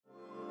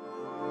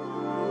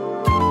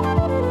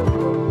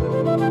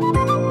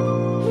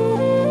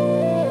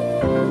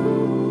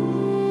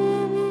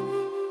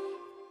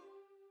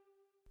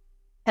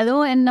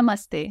Hello and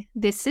namaste.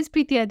 This is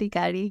Preeti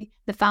Adhikari,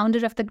 the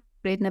founder of the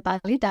Great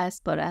Nepali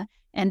Diaspora,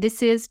 and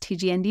this is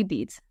TGND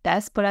Beats,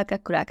 Diaspora Ka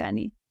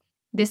Kurakani.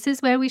 This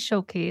is where we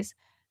showcase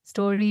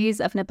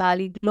stories of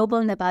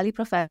global Nepali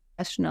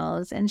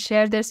professionals and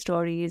share their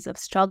stories of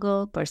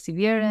struggle,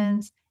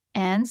 perseverance,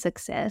 and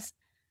success.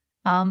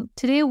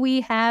 Today we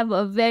have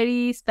a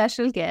very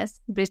special guest,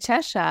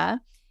 Brichaya Shah,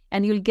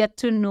 and you'll get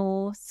to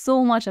know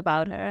so much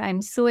about her.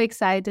 I'm so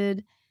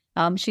excited.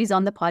 She's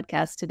on the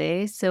podcast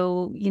today.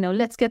 So,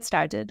 let's get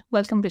started.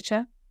 Welcome,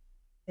 Brichaya.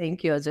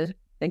 Thank you, Ajay.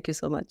 Thank you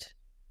so much.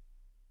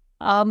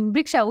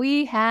 Brichaya,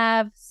 we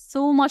have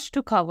so much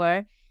to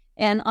cover.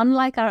 And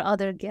unlike our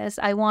other guests,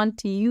 I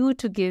want you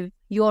to give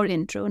your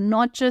intro,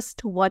 not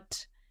just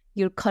what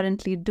you're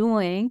currently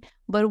doing,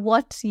 but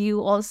what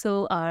you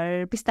also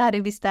are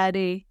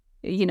bistare,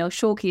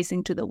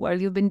 showcasing to the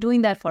world. You've been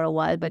doing that for a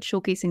while, but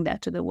showcasing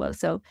that to the world.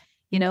 So,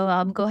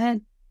 go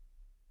ahead.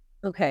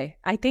 Okay,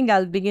 I think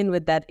I'll begin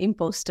with that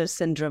imposter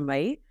syndrome,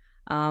 right?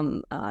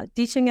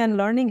 Teaching and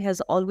learning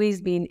has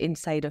always been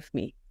inside of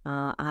me.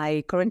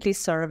 I currently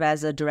serve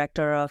as a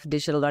director of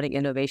digital learning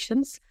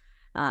innovations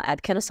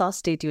at Kennesaw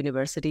State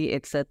University.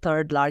 It's the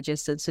third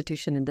largest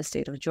institution in the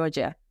state of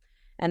Georgia.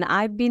 And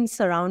I've been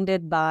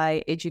surrounded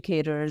by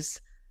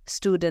educators,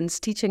 students,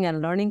 teaching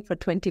and learning for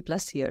 20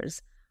 plus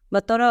years.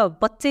 But तर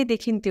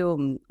बच्चैदेखि त्यो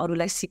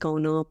अरूलाई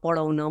सिकाउन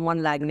पढाउन मन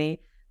लाग्ने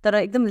तर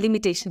एकदम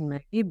लिमिटेसनमा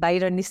कि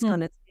बाहिर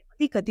निस्कन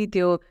अलिकति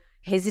त्यो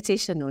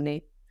हेजिटेसन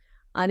हुने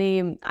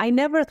अनि I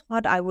never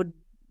that I would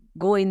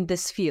go in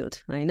this field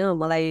होइन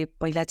मलाई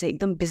पहिला चाहिँ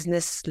एकदम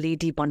बिजनेस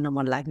लेडी बन्न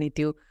मन लाग्ने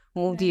त्यो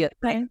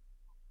मुभीहरू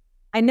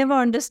I never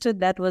understood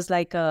that was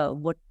like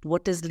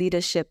what is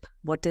leadership,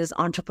 what is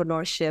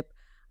entrepreneurship,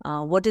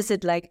 what is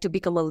it like to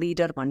become a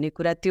leader भन्ने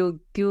कुरा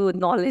त्यो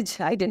knowledge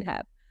I didn't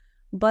have.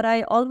 But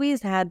I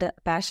always had a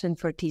passion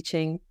for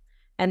teaching.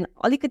 And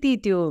alikati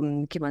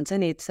त्यो के भन्छ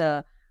नि it's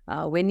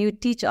when you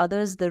teach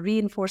others, the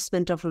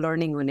reinforcement of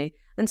learning हुने.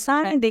 And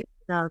suddenly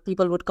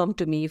people would come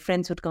to me,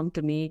 friends would come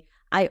to me.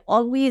 I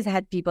always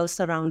had people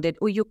surrounded,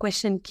 oh, your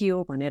question के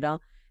हो भनेर.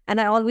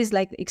 And I always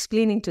like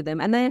explaining to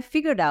them. And I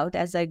figured out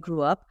as I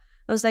grew up,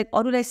 I was like,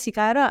 अरूलाई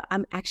सिकाएर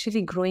I'm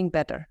actually growing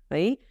better,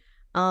 right?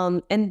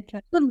 And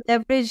to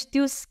leverage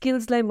those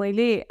skills like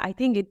मैले, I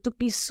think it took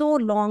me so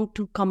long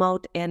to come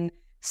out and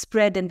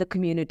spread in the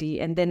community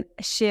and then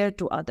share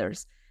to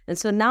others. And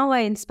so now I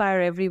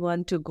inspire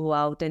everyone to go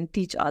out and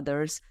teach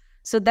others.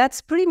 So that's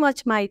pretty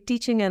much my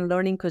teaching and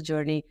learning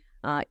journey,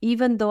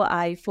 even though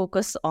I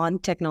focus on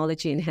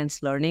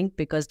technology-enhanced learning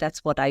because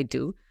that's what I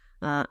do.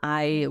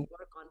 I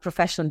work on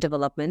professional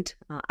development.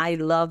 I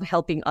love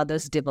helping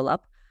others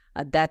develop.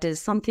 That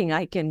is something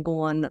I can go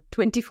on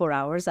 24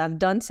 hours. I've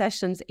done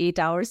sessions 8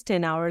 hours,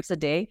 10 hours a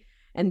day.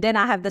 And then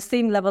I have the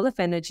same level of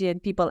energy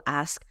and people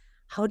ask,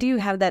 how do you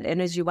have that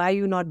energy? Why are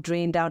you not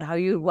drained out?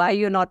 Why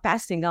you're not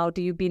passing out?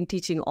 You've been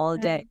teaching all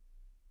day.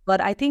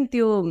 But I think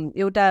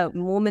the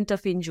moment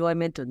of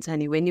enjoyment,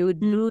 when you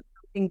do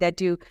something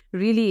that you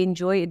really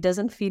enjoy, it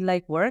doesn't feel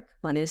like work,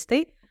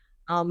 honestly.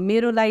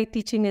 मेरो लागि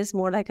teaching is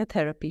more like a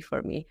therapy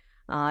for me.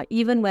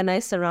 Even when I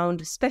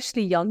surround,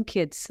 especially young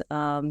kids,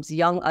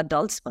 young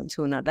adults,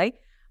 right?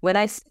 When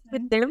I sit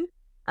with them,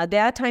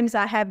 there are times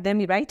I have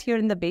them right here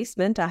in the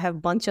basement. I have a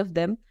bunch of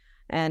them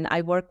and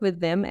I work with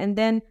them. And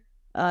then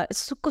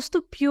कस्तो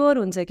pure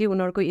हुन्छ कि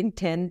उनीहरूको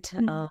intent.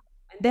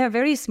 They are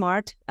very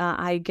smart.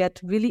 I get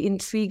really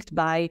intrigued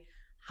by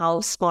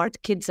how smart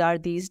kids are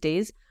these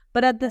days.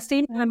 But at the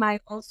same time, I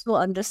also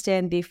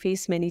understand they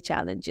face many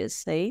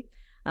challenges, right?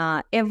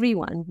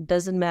 Everyone,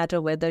 doesn't matter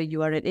whether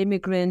you are an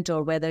immigrant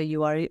or whether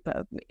you are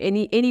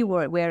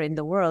anywhere in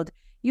the world,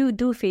 you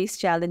do face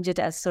challenges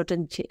at a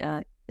certain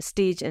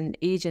stage and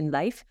age in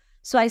life.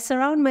 So I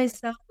surround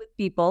myself with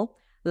people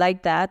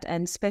like that,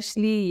 and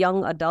especially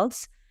young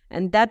adults.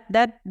 And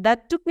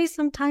that took me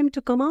some time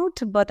to come out,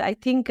 but I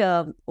think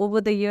over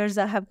the years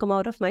I have come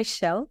out of my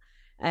shell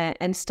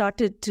and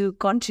started to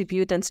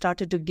contribute and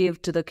started to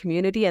give to the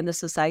community and the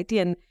society,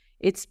 and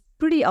it's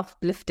pretty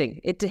uplifting.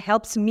 It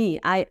helps me.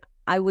 I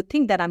would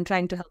think that I'm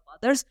trying to help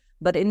others,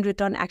 but in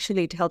return,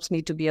 actually, it helps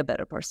me to be a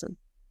better person.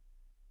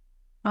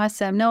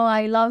 Awesome. No,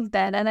 I love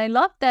that. And I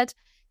love that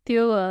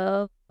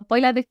त्यो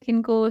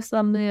पहिलादेखिको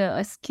some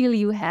skill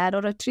you had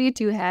or a trait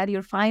you had,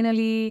 you're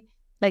finally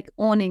like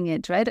owning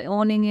it, right?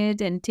 Owning it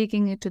and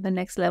taking it to the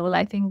next level.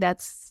 I think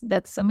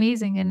that's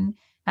amazing. And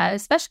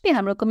especially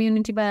हाम्रो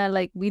community,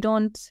 like we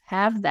don't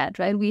have that,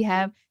 right? We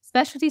have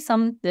especially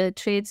some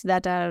traits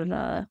that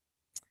are,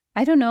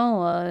 I don't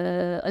know,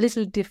 a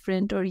little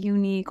different or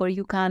unique, or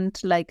you can't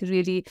like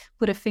really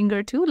put a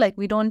finger to. Like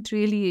we don't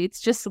really, it's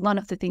just one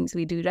of the things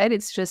we do, right?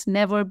 It's just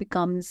never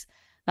becomes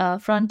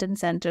front and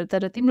center.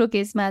 तर तिम्रो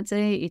केसमा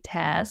चाहिँ it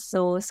has.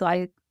 So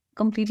I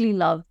completely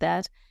love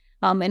that.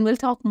 And we'll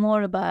talk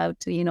more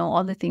about,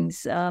 all the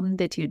things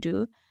that you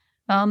do.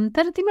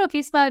 तर तिम्रो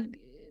केसमा,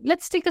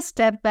 let's take a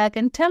step back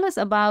and tell us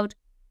about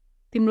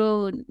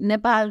तिम्रो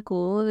नेपालको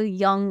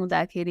young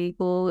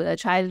हुँदाखेरिको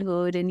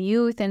childhood and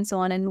youth and so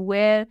on, and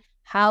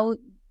how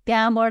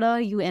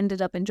त्यहाँबाट you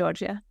ended up in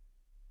Georgia.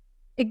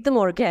 एकदम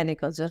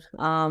organic हजुर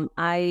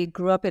I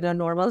grow up in a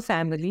normal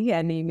family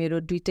अनि मेरो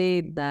दुइटै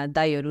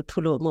दाईहरू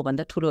ठुलो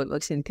मभन्दा ठुलो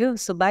एकछिन थियो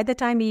so by the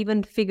time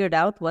even figured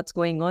out what's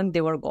going on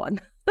they were gun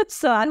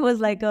so I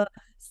was like a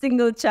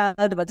single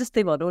child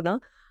जस्तै भनौँ न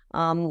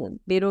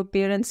मेरो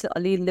पेरेन्ट्स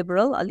अलि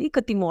लिबरल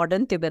अलिकति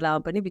मोडर्न त्यो बेलामा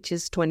पनि विच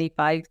इज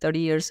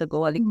 25-30 years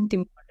ago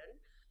अलिकति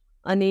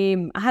I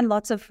had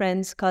lots of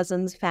friends,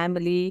 cousins,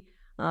 family,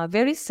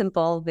 very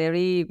simple,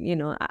 very,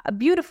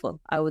 beautiful,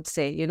 I would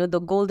say. The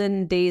golden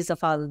days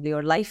of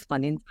your life,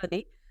 funny.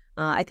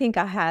 I think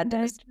I had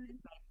something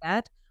like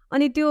that.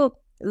 अनि त्यो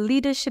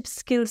leadership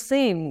skill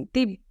चाहिँ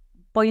त्यही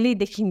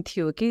पहिल्यैदेखि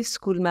थियो कि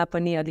स्कुलमा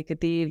पनि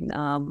अलिकति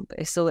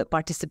यसो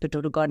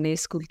पार्टिसिपेटहरू गर्ने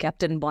स्कुल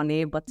क्याप्टन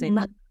बने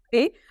बच्चैमा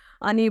है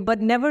अनि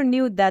but never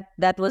knew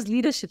that was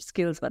leadership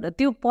skills भनेर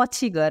त्यो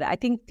पछि गएर आई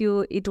थिङ्क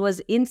त्यो it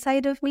was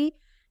inside of me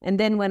and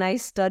then when I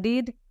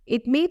studied,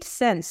 it made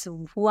sense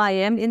who I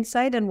am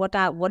inside and what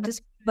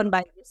is proven by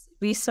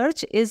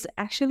research is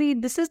actually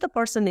this is the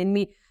person in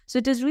me.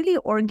 So it is really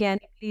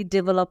organically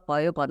developed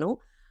by Bano.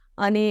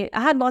 And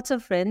I had lots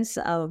of friends,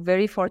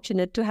 very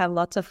fortunate to have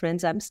lots of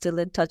friends. I'm still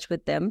in touch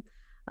with them.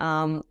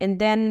 And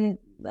then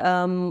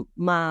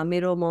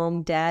मेरो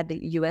mom, dad,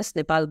 US,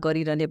 Nepal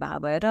गरिरहने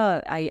भए भएर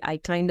I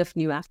kind of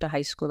knew after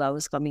high school I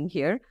was coming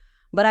here.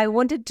 But I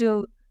wanted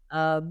to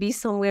be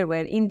somewhere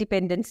where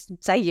independence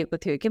चाहिएको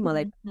थियो कि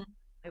मलाई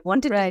I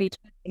wanted to be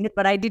independent,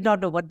 but I did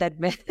not know what that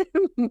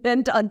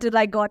meant until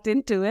I got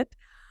into it.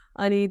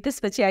 अनि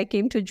त्यसपछि I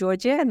came to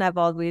Georgia and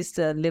I've always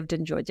lived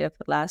in Georgia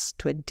for the last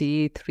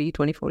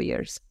 23-24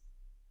 years.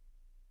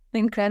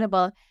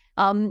 Incredible.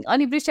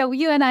 Ani Brichaya,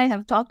 you and I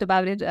have talked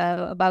about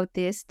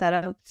this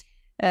that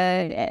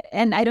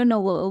and I don't know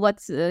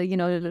what's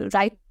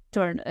right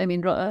or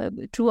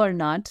true or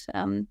not.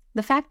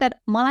 The fact that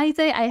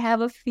I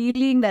have a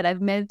feeling that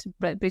I've met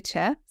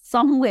Brichaya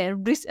somewhere,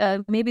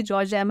 maybe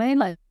Georgia,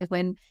 like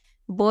when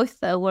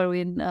both were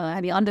in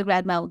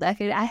undergrad.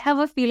 I have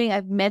a feeling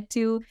I've met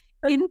you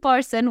in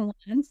person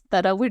once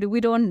that we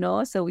don't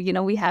know. So,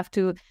 we have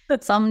to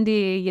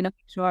someday,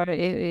 sure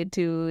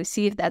to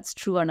see if that's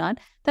true or not.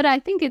 But I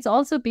think it's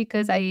also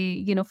because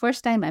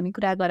first time,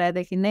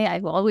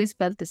 I've always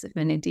felt this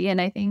affinity.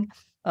 And I think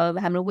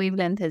Hamra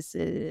wavelength has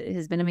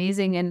been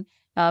amazing. And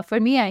for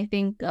me, I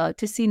think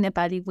to see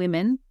Nepali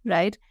women,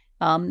 right,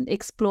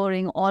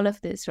 exploring all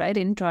of this, right,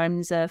 in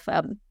terms of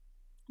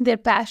their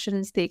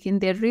passions taken,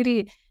 they're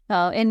really,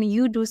 and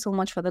you do so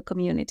much for the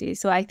community.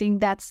 So I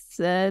think that's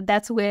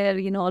where,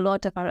 a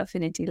lot of our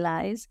affinity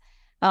lies.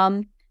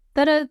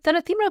 तर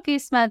तिम्रो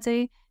केसमा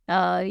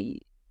चाहिँ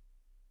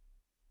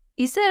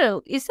is there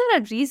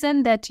a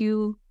reason that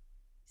you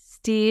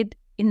stayed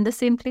in the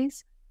same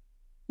place?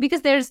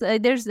 Because there's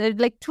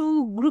like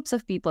two groups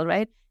of people,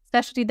 right?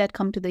 Especially that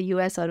come to the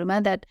US or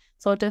Ruma that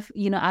sort of,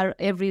 are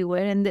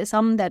everywhere. And there's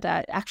some that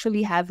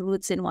actually have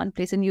roots in one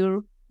place. And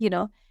you're,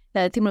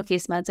 Timur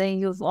Kesma,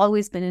 you've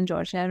always been in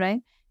Georgia,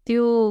 right?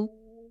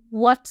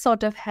 What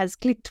sort of has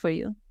clicked for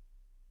you?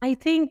 I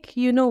think,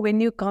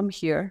 when you come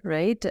here,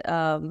 right,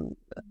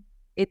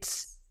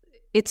 it's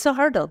a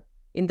hurdle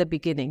in the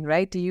beginning,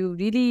 right? You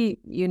really,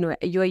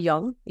 you're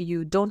young.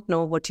 You don't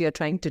know what you're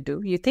trying to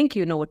do. You think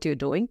you know what you're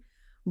doing.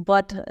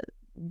 But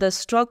the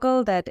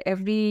struggle that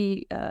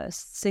every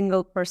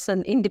single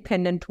person,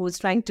 independent, who's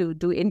trying to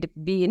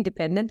be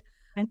independent,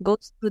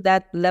 goes through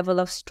that level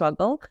of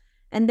struggle.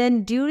 And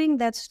then during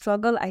that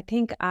struggle, I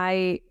think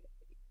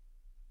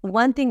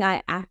one thing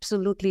I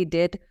absolutely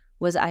did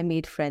was I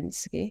made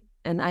friends, okay?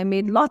 And I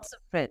made lots of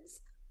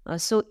friends.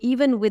 So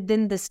even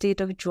within the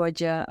state of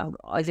Georgia,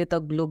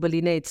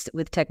 globally, it's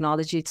with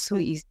technology, it's so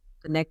easy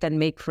to connect and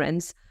make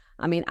friends.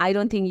 I mean, I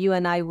don't think you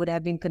and I would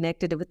have been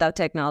connected without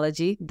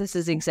technology. This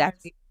is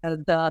exactly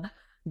the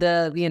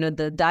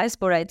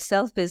diaspora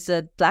itself is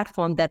a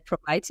platform that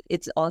provides,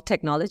 it's all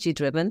technology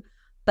driven.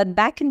 But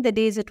back in the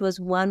days, it was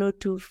one or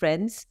two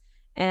friends.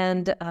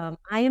 And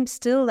I am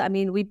still,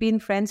 we've been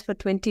friends for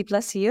 20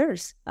 plus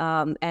years.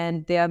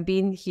 And they have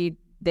been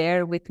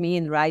there with me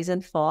in rise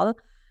and fall.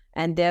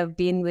 And they have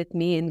been with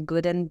me in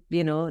good and,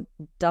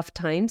 tough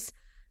times.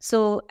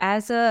 So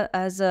as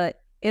a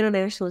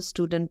international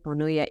student,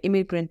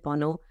 immigrant,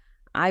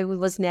 I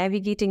was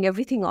navigating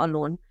everything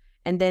alone.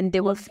 And then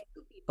there were few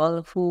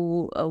people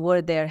who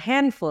were there,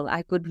 handful.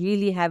 I could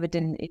really have it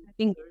in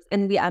fingers.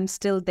 And I'm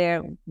still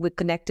there. We're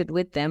connected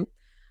with them.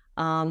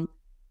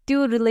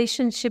 Two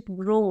relationship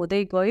grow,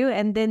 they go,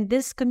 and then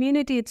this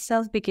community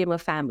itself became a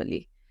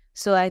family.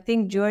 So I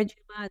think Georgia,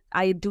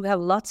 I do have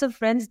lots of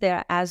friends.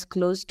 They're as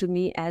close to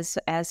me as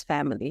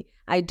family.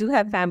 I do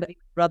have family.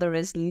 My brother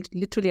is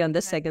literally on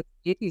the second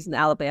street. He's in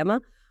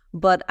Alabama.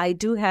 But I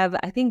do have,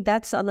 I think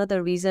that's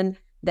another reason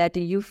that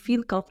you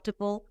feel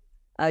comfortable.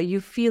 You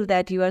feel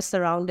that you are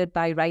surrounded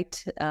by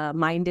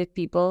right-minded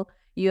people.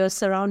 You are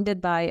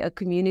surrounded by a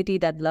community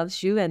that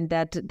loves you and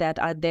that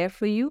are there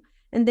for you.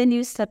 And then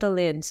you settle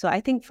in. So I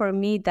think for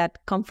me,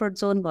 that comfort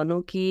zone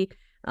Banoki,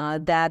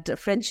 that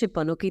friendship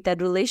Banoki,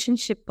 that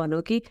relationship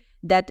Banoki,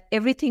 that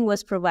everything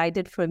was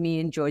provided for me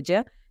in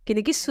Georgia.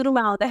 किनकि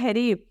सुरुमा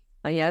आउँदाखेरि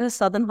यहाँ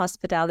सदन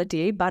hospitality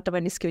है बाटोमा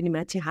निस्क्यो भने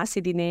मान्छे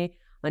हाँसिदिने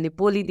अनि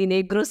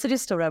बोलिदिने ग्रोसरी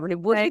स्टोरमा पनि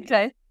Right,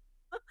 right,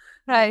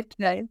 right,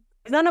 right,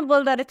 सबैजना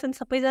बोल्दा रहेछन्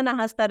सबैजना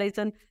हाँस्दा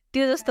रहेछन्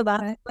त्यो जस्तो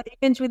right. भएको but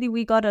eventually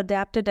we got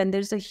adapted and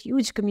there's a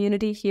huge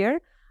community here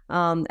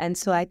and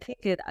so I think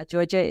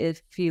Georgia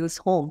it feels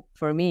home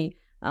for me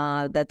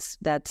that's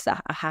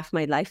half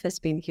my life has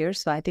been here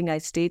so I think I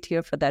stayed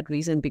here for that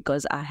reason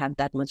because I have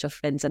that much of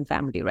friends and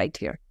family right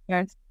here.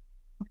 Yes,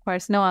 of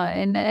course. No,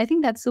 and I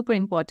think that's super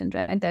important,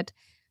 right?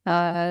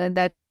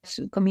 That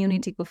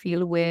community could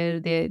feel where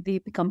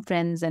they become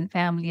friends and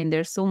family, and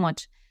there's so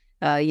much,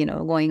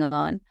 going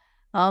on.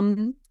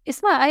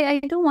 Isma, I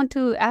do want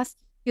to ask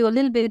you a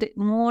little bit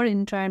more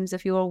in terms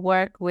of your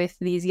work with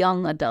these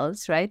young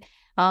adults, right?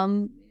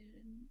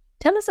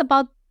 Tell us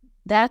about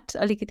that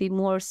alikiti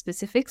more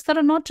specifics that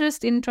are not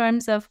just in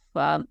terms of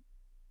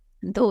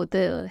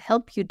the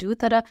help you do,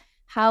 that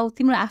how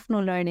timro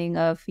afno learning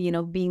of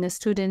being a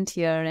student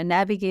here and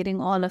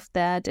navigating all of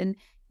that and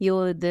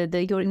your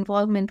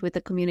involvement with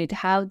the community,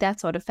 how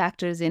that sort of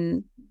factors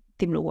in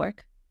timro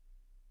work.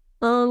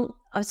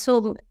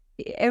 So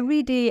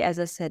every day, as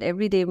I said,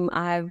 every day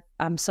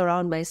I'm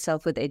surround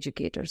myself with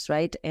educators,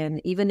 right? And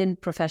even in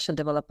professional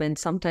development,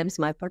 sometimes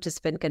my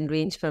participant can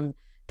range from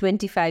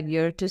 25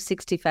 years to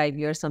 65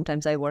 years.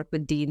 Sometimes I work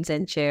with deans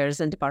and chairs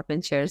and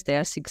department chairs. They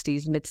are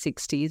 60s, mid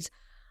 60s.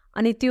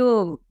 And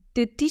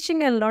the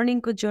teaching and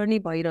learning journey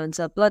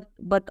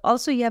but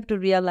also you have to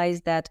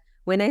realize that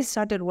when I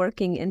started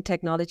working in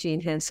technology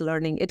enhanced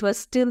learning, it was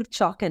still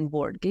chalk and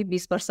board. Okay?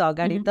 20 वर्ष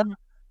अगाडि त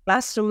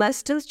classroom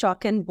still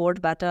chalk and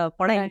board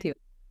पढाइन्थ्यो.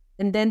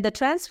 And then the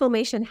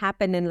transformation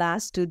happened in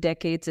last 2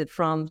 decades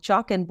from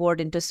chalk and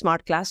board into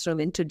smart classroom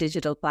into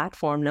digital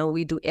platform. Now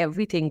we do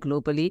everything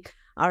globally.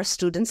 Our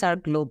students are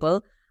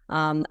global.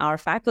 Our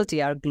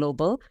faculty are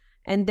global.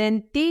 And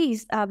then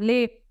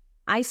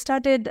I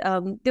started,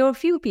 there were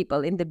few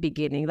people in the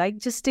beginning, like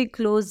just stay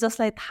close, just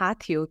like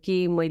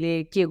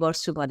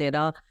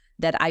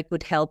that I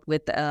could help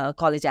with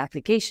college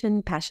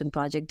application, passion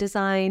project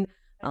design.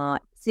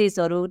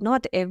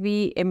 Not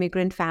every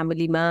immigrant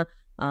family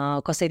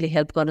कसैले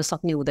help गर्न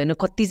सक्ने हुँदैन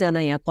कतिजना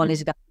यहाँ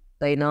college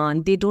गएन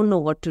and they don't know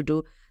what to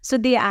do so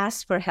they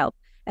asked for help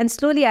and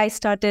slowly I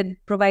started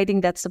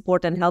providing that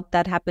support and help.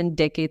 That happened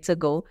decades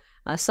ago.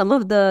 Some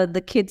of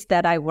the kids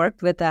that I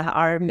worked with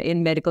are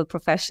in medical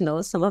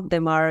professionals. Some of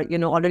them are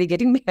already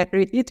getting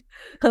married.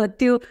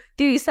 त्यो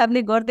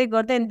हिसाबले गर्दै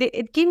गर्दै and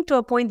it came to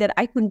a point that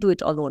I couldn't do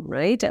it alone,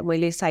 right?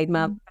 मैले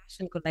साइडमा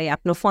प्यासनको लागि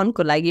आफ्नो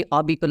फनको लागि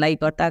हबीको लागि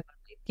गर्दा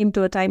came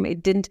to a time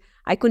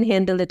I couldn't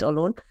handle it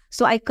alone.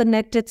 So I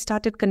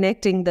started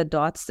connecting the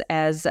dots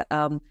as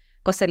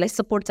कसैलाई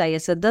support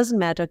चाहिएछ. It doesn't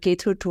matter K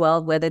through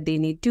 12, whether they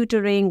need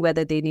tutoring,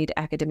 whether they need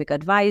academic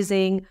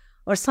advising,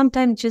 or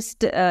sometimes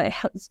just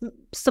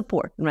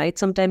support, right?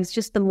 Sometimes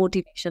just the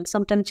motivation,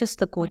 sometimes just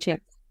the coaching.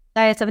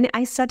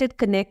 I started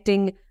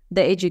connecting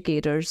the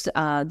educators,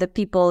 the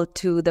people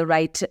to the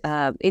right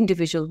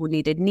individual who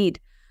needed need.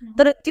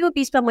 तर त्यो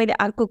बिचमा मैले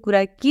अर्को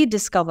कुरा के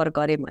discover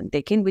गरेँ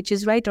भनेदेखि which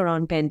is right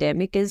around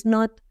pandemic is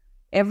not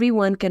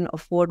everyone can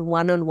afford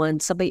one-on-one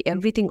सबै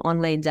everything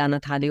online जान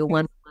थाल्यो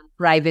one-on-one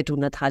private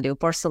हुन थाल्यो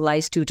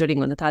personalized tutoring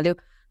हुन थाल्यो.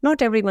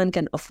 Not everyone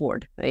can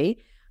afford, right?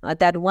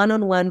 That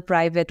one-on-one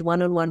private,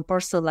 one-on-one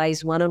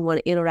personalized,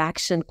 one-on-one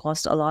interaction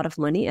cost a lot of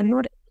money and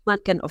not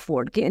everyone can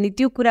afford. Okay? अनि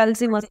त्यो कुराले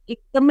चाहिँ मलाई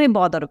एकदमै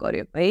बदर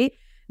गर्यो है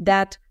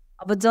that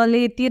अब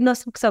जसले तिर्न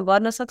सक्छ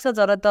गर्न सक्छ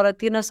तर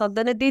तिर्न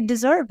सक्दैन they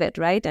deserve it,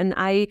 right? And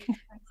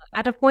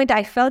at a point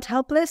I felt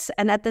helpless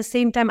and at the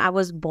same time I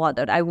was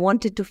bothered. I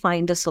wanted to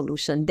find a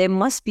solution. There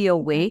must be a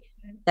way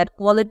that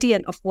quality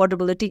and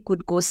affordability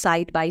could go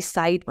side by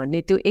side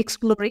भन्ने त्यो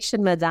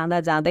explorationमा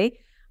जाँदै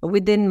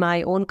within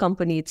my own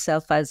company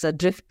itself as a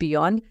drift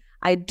beyond,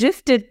 I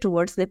drifted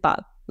towards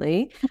Nepal.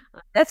 Right?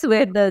 That's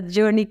where the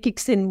journey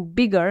kicks in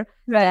bigger.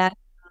 Right.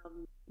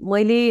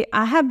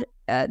 I have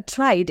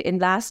tried in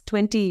last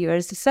 20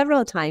 years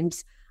several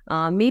times.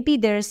 Maybe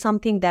there is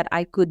something that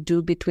I could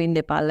do between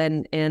Nepal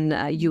and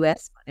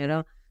US.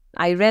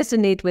 I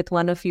resonate with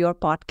one of your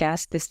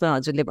podcasts.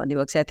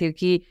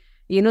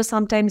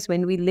 Sometimes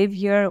when we live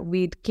here,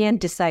 we can't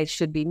decide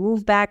should we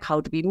move back,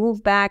 how do we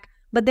move back.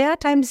 But there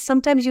are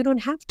sometimes you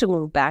don't have to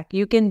move back.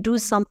 You can do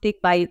something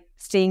by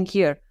staying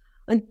here.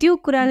 And त्यो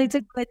कुराले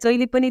चाहिँ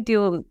जहिले पनि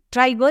त्यो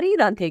try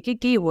गरिरहन्थे कि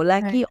के होला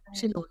के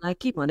अप्सन होला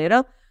कि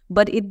भनेर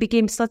but it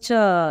became such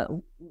a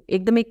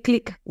एकदमै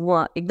click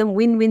एकदम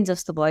win-win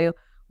जस्तो भयो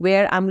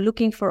where I'm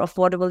looking for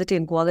affordability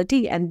and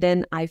quality and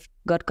then I've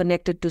got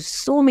connected to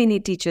so many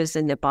teachers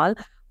in Nepal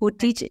who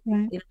teach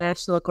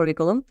international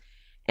curriculum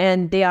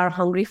and they are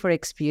hungry for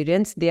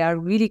experience. They are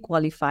really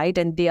qualified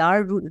and they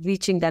are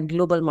reaching that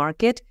global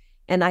market.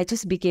 And I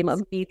just became a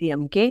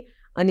medium, okay?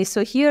 And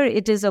so here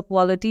it is a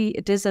quality,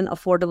 it is an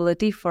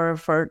affordability for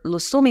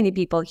so many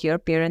people here,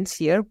 parents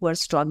here who are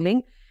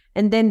struggling.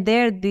 And then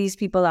these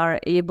people are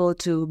able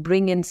to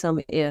bring in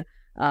some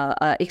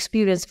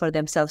experience for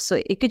themselves.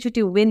 So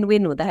ekachoti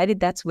win-win,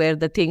 that's where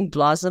the thing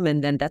blossom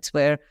and then that's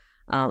where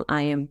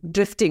I am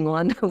drifting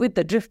on with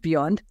the drift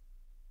beyond.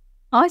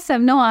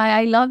 Awesome. No,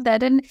 I love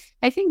that. And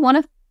I think one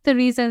of the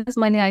reasons,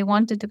 Mani, I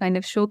wanted to kind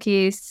of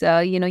showcase,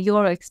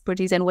 your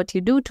expertise and what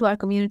you do to our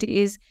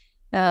community is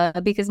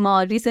because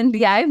more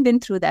recently I've been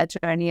through that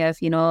journey of,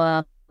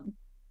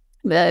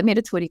 made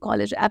it through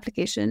college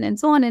application and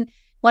so on. And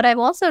what I've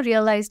also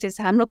realized is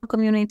हाम्रो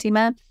community,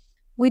 man,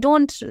 we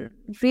don't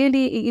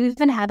really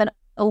even have an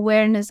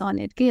awareness on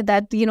it. Okay?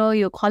 That,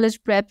 your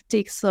college prep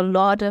takes a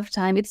lot of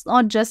time. It's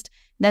not just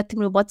that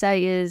तिम्रो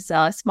बच्चा is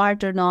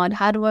smart or not,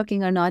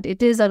 hardworking or not.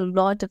 It is a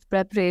lot of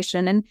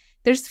preparation. And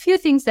there's few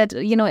things that,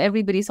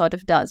 everybody sort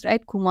of does,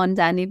 right? Kumon,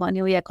 Dani,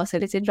 Banyo, yeah,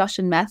 कसैले चाहिँ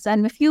Russian maths,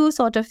 and a few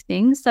sort of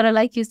things that are,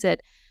 like you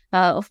said,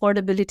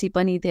 affordability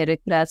पनि धेरै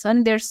कुरा छ.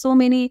 And there's so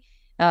many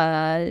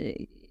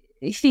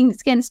things,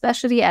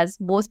 especially as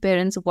both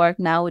parents work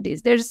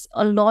nowadays. There's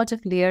a lot of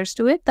layers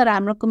to it that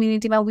हाम्रो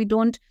community, we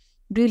don't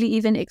really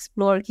even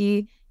explore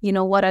ki,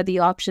 what are the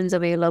options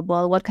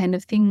available, what kind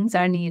of things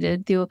are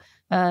needed.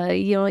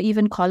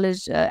 Even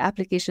college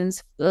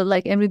applications,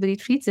 like everybody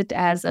treats it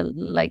as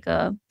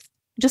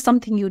just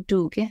something you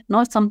do, okay?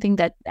 Not something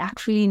that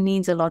actually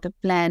needs a lot of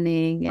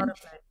planning and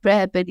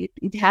prep, and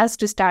it has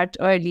to start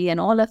early and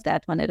all of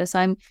that.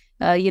 So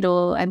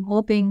I'm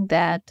hoping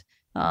that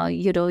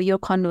your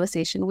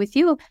conversation with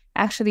you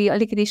actually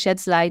alikati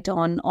sheds light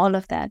on all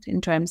of that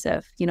in terms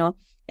of,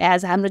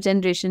 as हाम्रो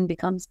generation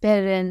becomes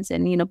parents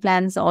and,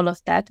 plans all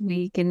of that,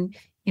 we can,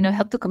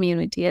 help the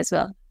community as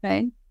well,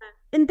 right?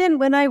 And then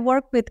when I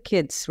work with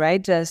kids,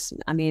 right,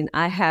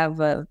 I have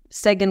a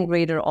second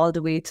grader all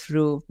the way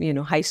through,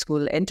 high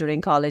school, entering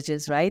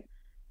colleges, right?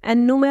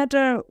 And no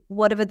matter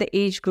whatever the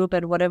age group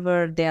and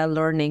whatever they are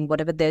learning,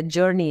 whatever their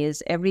journey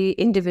is, every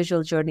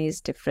individual journey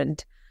is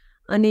different.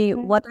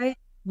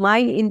 My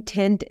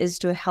intent is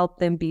to help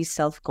them be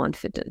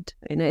self-confident.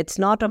 It's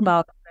not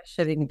about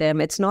pressuring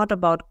them. It's not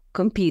about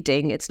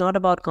competing. It's not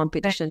about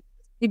competition.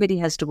 Everybody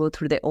has to go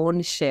through their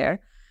own share.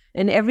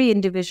 And every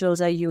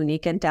individuals are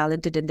unique and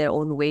talented in their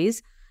own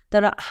ways.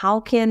 How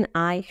can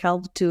I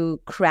help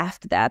to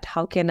craft that?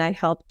 How can I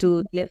help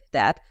to lift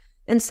that?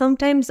 And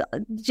sometimes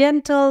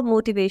gentle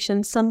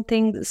motivation,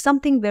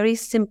 something very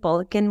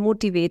simple can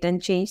motivate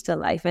and change their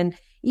life. And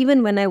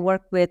even when I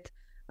work with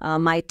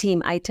my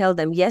team, I tell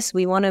them, yes,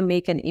 we want to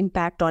make an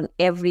impact on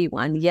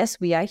everyone. Yes,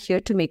 we are here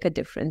to make a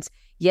difference.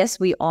 Yes,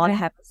 we all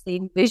have the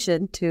same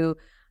vision to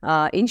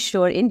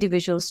ensure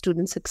individual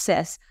student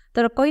success.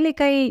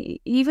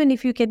 Even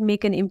if you can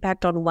make an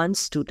impact on one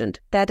student,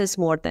 that is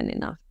more than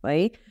enough,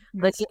 right?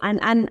 But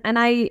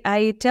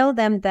I tell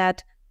them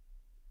that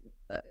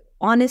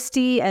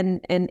honesty and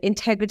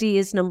integrity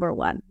is number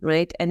one,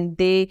 right? And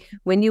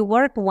when you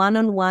work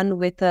one-on-one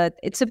with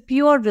it's a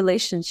pure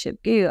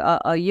relationship.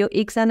 यो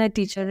एकजना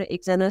Stitcher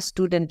एकजना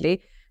स्टुडेन्टले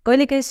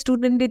कहिलेकाहीँ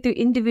स्टुडेन्टले त्यो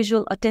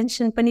individual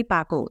attention पनि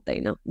पाएको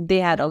हुँदैन. They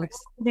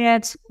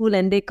had school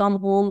and they come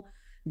home,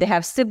 they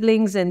have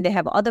siblings and they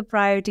have other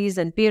priorities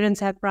and parents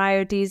have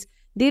priorities.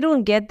 They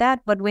don't get that,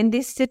 but when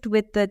they sit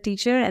with the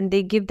teacher and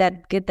they get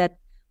that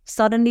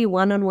suddenly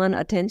one-on-one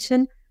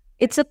attention,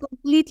 it's a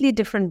completely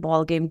different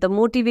ball game. The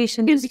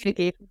motivation is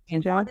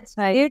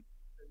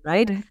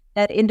right?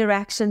 That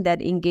interaction,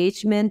 that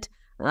engagement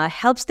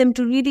helps them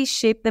to really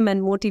shape them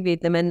and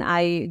motivate them. And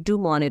I do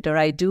monitor,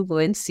 I do go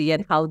and see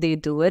and how they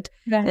do it.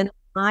 Right. And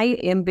my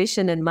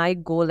ambition and my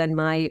goal and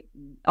my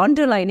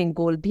underlining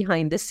goal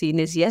behind the scene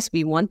is, yes,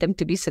 we want them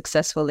to be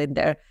successful in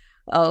their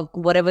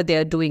whatever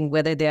they're doing,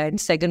 whether they're in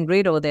second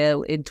grade or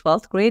they're in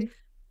 12th grade.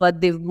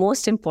 But the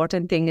most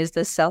important thing is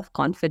the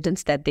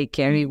self-confidence that they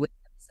carry with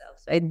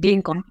themselves, right?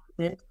 Being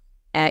confident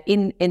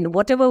in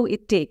whatever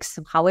it takes,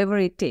 however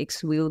it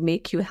takes, will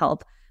make you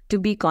help to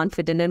be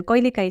confident. And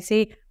kaile kai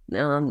say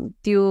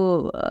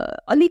त्यो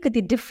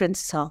अलिकति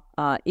difference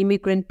छ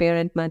immigrant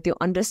parent मा त्यो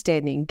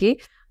understanding के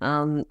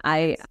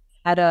I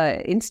had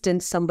a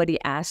instance, somebody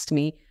asked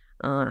me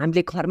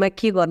हामीले घरमा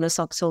के गर्न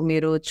सक्छौं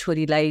मेरो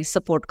छोरीलाई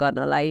support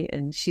गर्नलाई,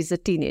 and she's a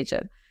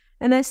teenager,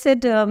 and I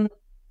said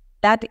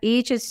that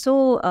age is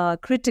so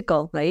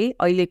critical, right?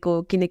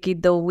 अहिलेको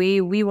किनकि the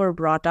way we were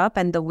brought up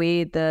and the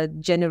way the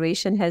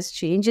generation has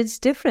changed, it's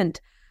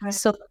different. Right.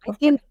 So I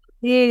think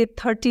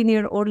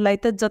 13-year-old लाई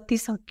त जति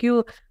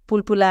सक्यो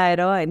पुलपुलाएर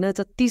हैन,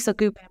 जति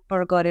सक्यो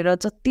pamper गरेर,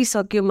 जति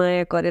सक्यो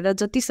माया गरेर,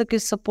 जति सक्यो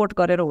सपोर्ट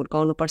गरेर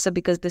हुर्काउनु पर्छ,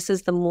 because this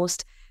is the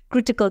most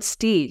critical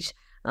stage.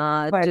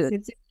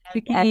 It's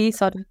tricky,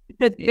 sort of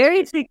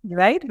very tricky,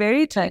 right?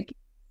 Very tricky.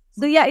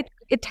 So yeah,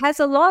 it has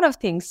a lot of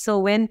things. So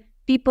when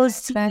people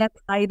see that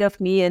side of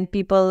me and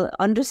people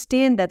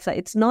understand that side,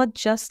 it's not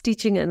just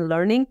teaching and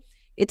learning,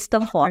 it's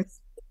the fostering,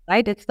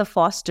 right? It's the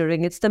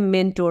fostering, it's the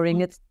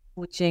mentoring, it's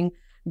coaching.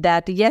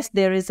 That yes,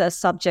 there is a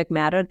subject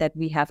matter that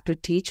we have to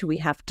teach, we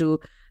have to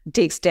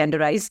take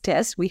standardized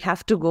tests, we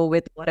have to go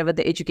with whatever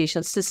the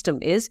education system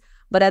is,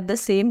 but at the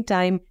same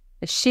time,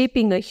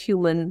 shaping a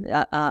human,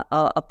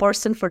 a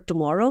person for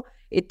tomorrow,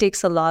 it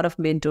takes a lot of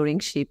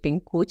mentoring, shaping,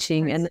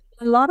 coaching, and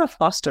a lot of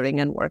fostering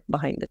and work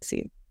behind the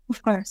scene.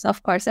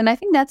 Of course. And I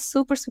think that's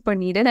super, super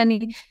needed.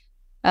 And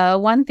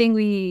one thing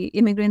we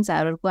immigrants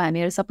are,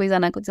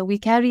 we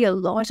carry a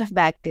lot of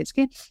baggage.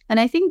 Okay? And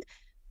I think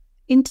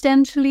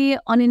intentionally,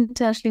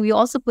 unintentionally, we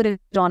also put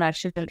it on our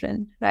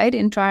children, right?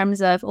 In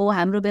terms of, oh,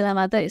 hamro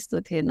belama ta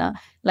yesto thiena.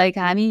 Like,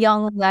 हामी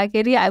young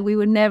हुँदाखेरि, we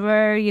would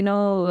never,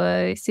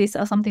 say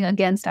something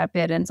against our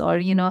parents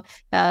or,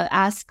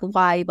 ask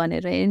why.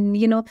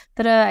 And,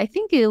 but I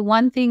think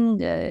one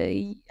thing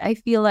I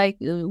feel like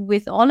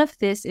with all of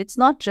this, it's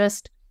not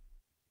just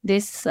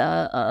this,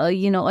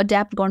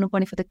 adapt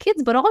गर्नुपर्ने for the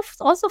kids, but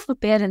also for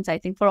parents, I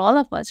think, for all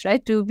of us,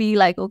 right? To be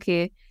like,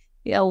 okay,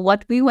 yeah,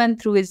 what we went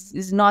through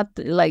is not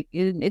like,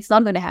 it's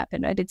not going to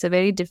happen, right? It's a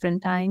very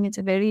different time. It's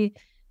a very,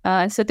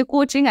 so the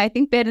coaching, I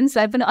think parents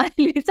लाई पनि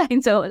अलि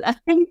चाहिन्छ होला.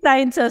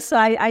 चाहिन्छ. So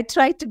I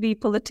try to be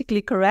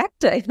politically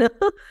correct, I know.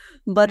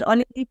 But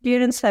only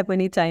parents लाई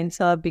पनि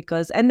चाहिन्छ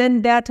because, and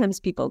then there are times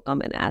people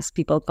come and ask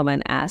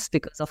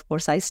because of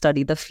course I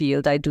study the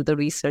field, I do the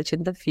research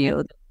in the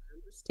field,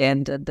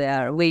 and there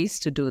are ways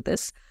to do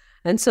this.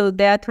 And so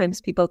there are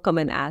times people come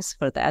and ask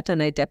for that,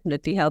 and I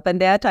definitely help.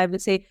 And there are times they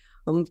say,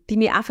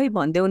 तिमी आफै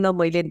भन्देऊ न,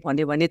 मैले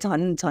भन्यो भने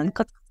झन्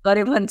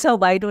गरे भन्छ,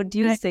 why don't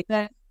you say?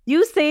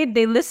 You say it,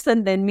 they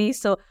listen, then me.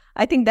 So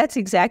I think that's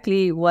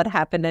exactly what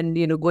happened. And,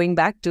 going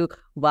back to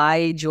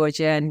why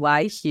Georgia and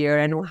why here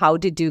and how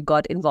did you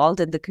got involved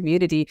in the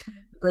community,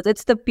 because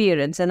it's the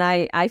parents. And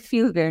I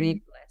feel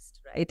very blessed,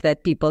 right,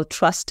 that people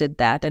trusted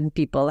that and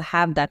people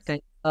have that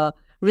kind of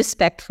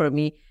respect for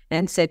me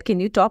and said,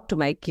 can you talk to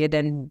my kid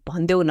and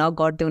भन्देऊ न,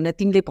 गर्देऊ न,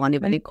 तिमीले भन्यो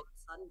भने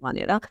गर्छन्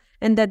भनेर.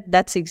 And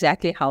that's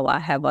exactly how I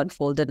have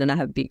unfolded and I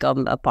have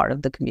become a part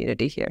of the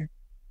community here.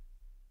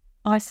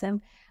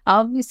 Awesome.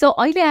 So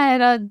अहिले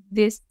आएर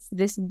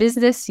this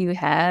business you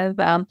have,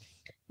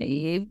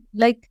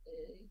 like,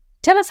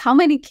 tell us how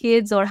many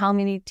kids or how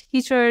many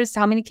teachers,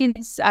 how many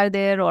kids are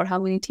there or how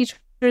many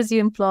teachers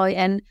you employ,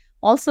 and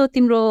also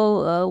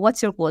Timro,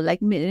 what's your goal?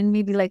 Like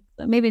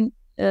maybe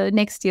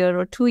next year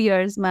or 2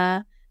 years,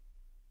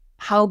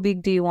 how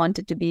big do you want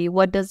it to be?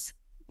 What does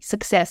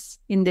success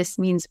in this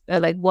means?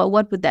 Like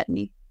what would that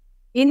mean?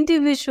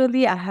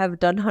 Individually, I have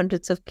done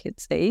hundreds of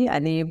kids,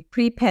 and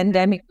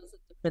pre-pandemic was a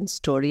different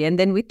story. And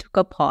then we took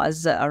a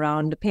pause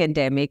around the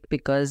pandemic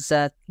because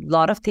a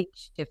lot of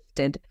things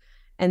shifted.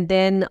 And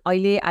then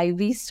I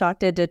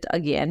restarted it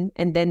again.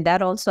 And then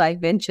that also I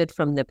ventured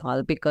from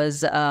Nepal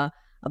because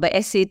by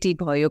SAT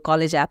bhayo,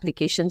 college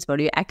applications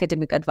bhayo,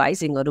 academic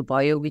advising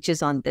bhayo, which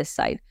is on this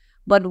side.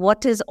 But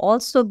what has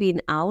also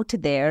been out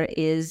there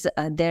is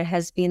there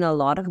has been a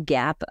lot of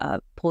gap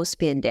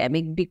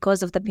post-pandemic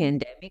because of the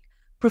pandemic.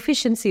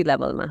 Proficiency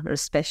level,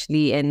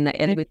 especially in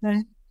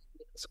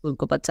school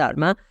ko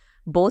bachharma,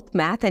 both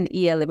math and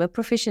ELM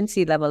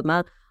proficiency level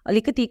ma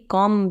alikati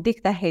kam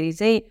dekhदाखेरि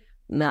चाहिँ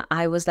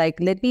I was like,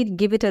 let me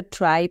give it a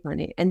try.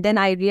 And then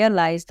I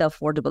realized the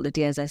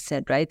affordability, as I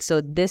said, right?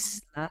 So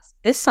this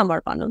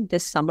summer,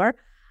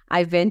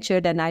 I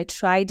ventured and I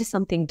tried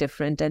something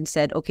different and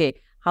said, okay,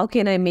 how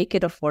can I make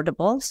it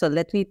affordable? So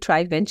let me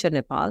try Venture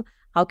Nepal.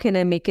 How can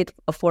I make it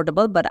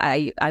affordable? But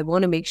I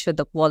want to make sure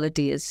the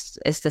quality is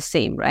the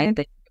same, right?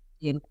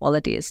 The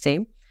quality is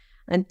same.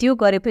 And त्यो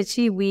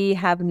गरेपछि we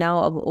have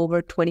now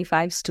over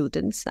 25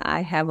 students.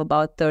 I have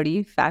about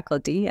 30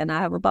 faculty and I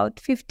have about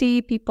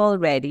 50 people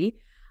ready.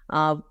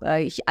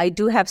 I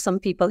do have some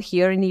people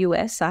here in the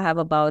US. I have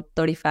about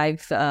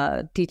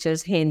 35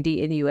 teachers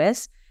handy in the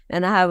US.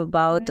 And I have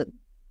about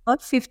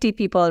 50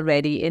 people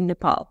ready in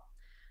Nepal.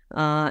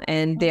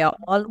 And they are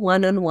all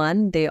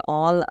one-on-one. They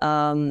all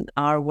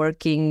are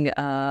working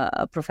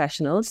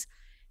professionals.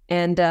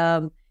 And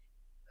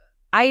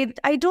I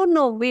don't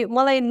know.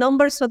 मलाई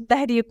numbers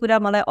सोध्दाखेरि यो कुरा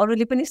मलाई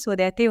अरूले पनि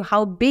सोधेको थियो,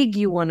 how big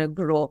you want to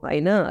grow,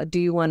 होइन? Do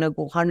you want to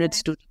go 100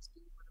 students,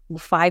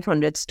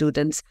 500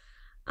 students?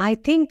 I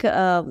think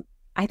I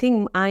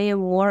am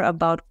more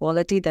about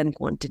quality than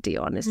quantity,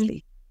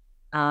 honestly.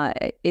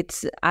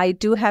 I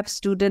do have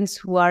students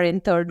who are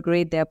in 3rd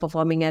grade, they're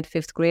performing at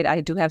 5th grade.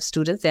 I do have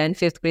students, they're in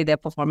 5th grade, they're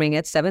performing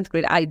at 7th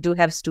grade. I do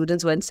have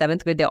students who are in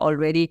 7th grade, they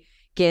already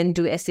can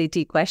do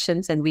SAT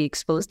questions and we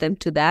expose them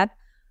to that.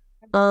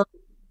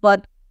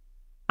 But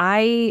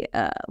I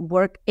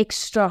work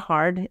extra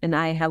hard and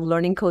I have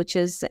learning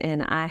coaches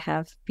and I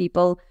have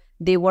people,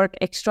 they work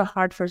extra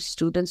hard for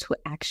students who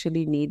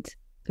actually need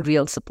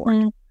real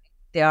support.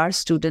 There are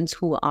students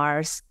who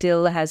are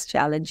still has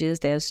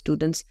challenges. There are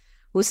students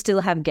who still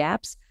have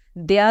gaps.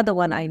 They are the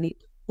one I need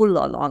to pull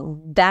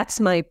along. That's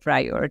my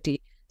priority.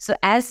 So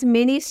as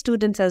many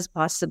students as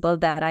possible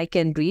that I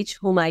can reach,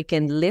 whom I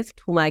can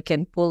lift, whom I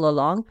can pull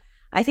along.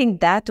 I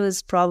think that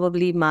was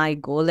probably my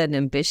goal and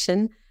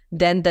ambition.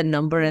 Then the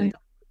number and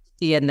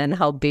then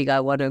how big I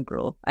want to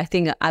grow. I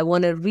think I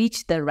want to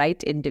reach the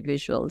right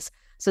individuals.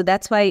 So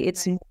that's why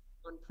it's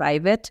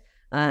private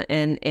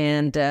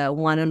and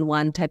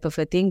one-on-one type of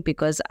a thing,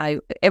 because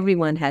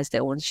everyone has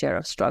their own share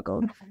of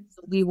struggle.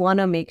 So we want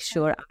to make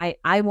sure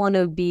I want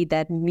to be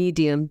that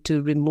medium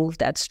to remove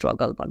that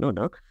struggle.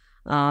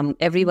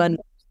 Everyone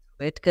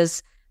it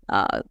because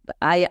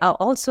I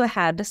also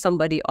had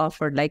somebody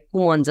offered like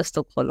one just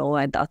to follow.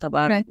 I thought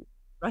about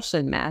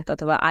Russian math,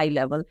 thought about eye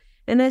level.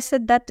 And I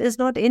said, that is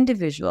not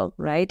individual,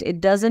 right? It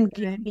doesn't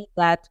give me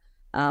that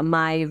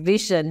my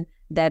vision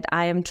that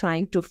I am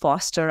trying to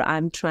foster.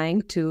 I'm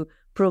trying to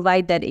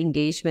provide that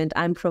engagement.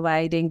 I'm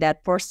providing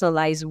that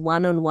personalized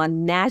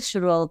one-on-one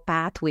natural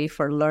pathway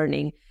for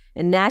learning,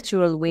 a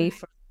natural way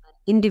for an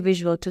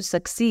individual to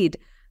succeed.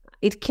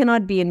 It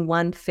cannot be in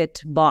one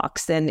fit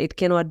box, and it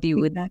cannot be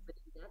within that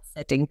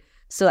setting.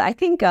 So I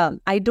think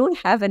I don't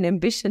have an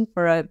ambition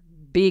for a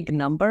big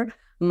number.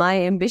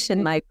 My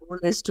ambition, my goal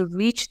is to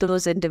reach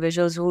those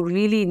individuals who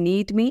really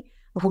need me,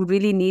 who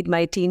really need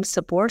my team's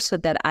support, so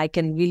that I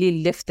can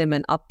really lift them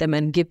and up them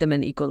and give them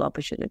an equal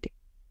opportunity.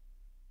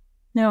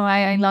 No,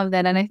 I love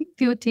that. And I think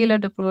your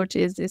tailored approach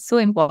is so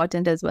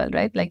important as well,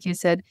 right? Like you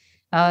said,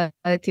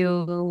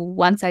 त्यो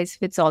one size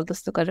fits all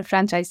जस्तो गरेर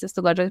franchise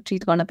जस्तो गरेर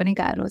treat गर्न पनि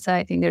गाह्रो छ.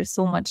 I think there's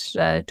so much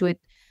to it.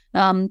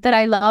 That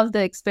I love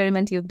the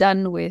experiment you've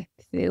done with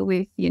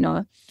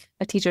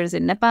teachers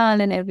in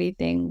Nepal and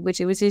everything, which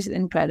is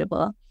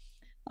incredible.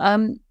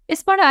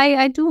 Isparta,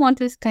 I do want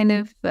to kind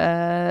of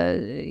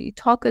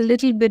talk a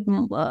little bit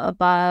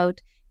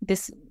about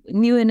this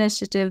new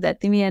initiative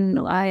that Timi and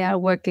I are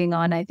working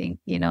on. I think,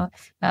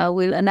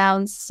 we'll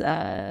announce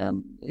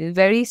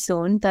very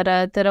soon.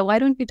 Tara, why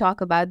don't we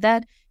talk about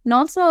that? And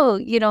also,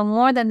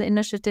 more than the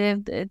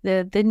initiative,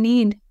 the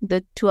need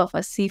the two of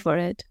us see for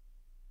it.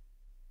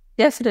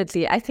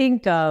 Definitely. I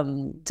think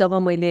जब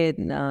मैले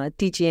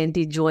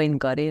TGNT join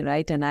गरेँ,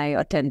 right, and I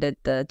attended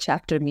the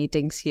chapter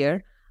meetings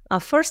here.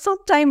 For some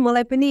time,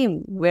 मलाई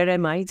पनि where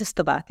am I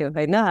जस्तो भएको थियो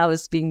होइन. I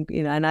was being,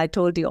 and I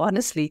told you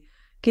honestly,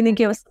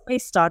 किनकि अब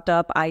सबै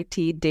startup,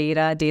 IT,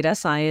 data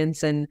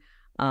science, and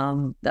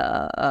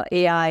the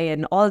AI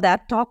and all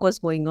that talk was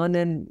going on.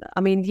 And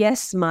I mean,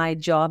 yes, my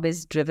job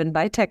is driven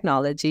by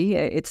technology.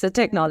 It's a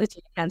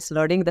technology-enhanced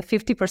learning. The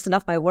 50%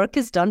 of my work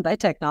is done by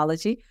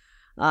technology.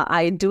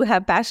 I do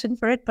have passion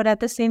for it, but at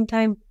the same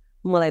time,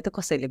 मलाई त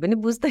कसैले पनि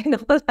बुझ्दैन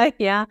होला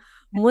यहाँ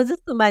म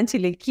जस्तो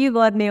मान्छेले के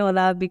गर्ने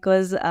होला,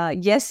 because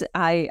yes,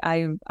 I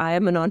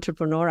am an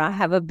entrepreneur. I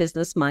have a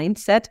business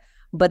mindset,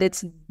 but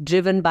it's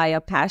driven by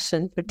a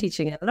passion for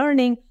teaching and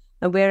learning,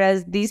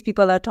 whereas these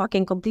people are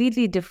talking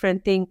completely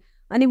different thing.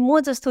 अनि म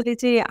जस्तोले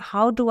चाहिँ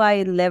how do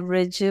I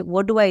leverage,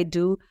 what do I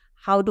do,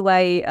 how do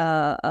I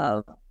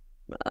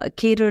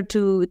cater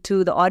to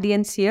the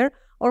audience here,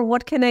 or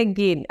what can I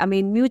gain? I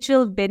mean,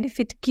 mutual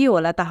benefit के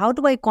होला त, how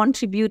do I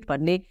contribute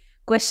भन्ने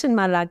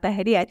क्वेसनमा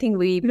लाग्दाखेरि I think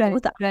we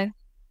both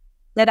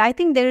that I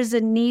think there is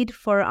a need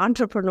for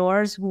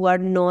entrepreneurs who are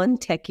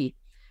non-techie,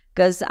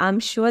 because I'm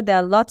sure there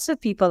are lots of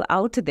people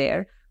out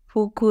there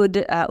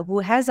who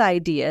has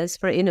ideas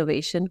for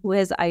innovation, who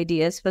has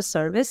ideas for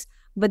service,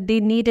 but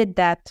they needed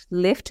that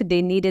lift,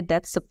 they needed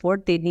that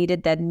support, they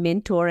needed that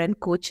mentor and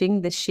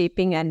coaching, the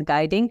shaping and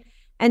guiding,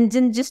 and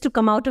then just to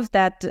come out of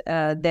that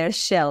their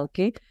shell.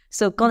 Okay,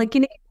 so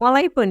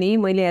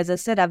as I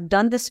said, I've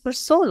done this for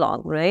so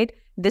long, right?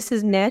 This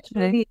is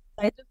naturally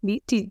inside of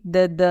me.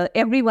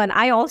 Everyone,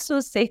 I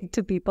also say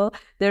to people,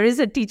 there is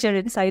a teacher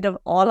inside of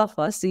all of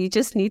us. So you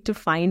just need to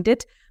find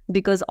it,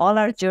 because all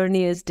our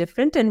journey is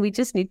different and we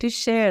just need to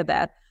share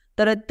that.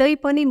 तर तै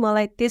पनि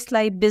मलाई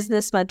त्यसलाई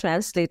बिजनेसमा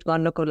translate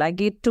गर्नको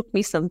लागि it took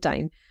me some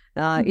time.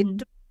 It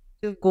took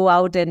to go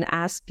out and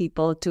ask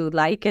people to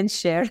like and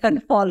share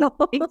and follow.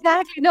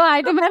 Exactly. No, I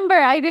remember,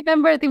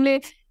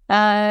 Timle,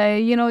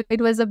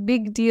 it was a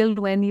big deal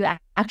when you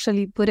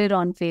actually put it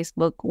on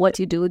Facebook, what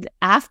you do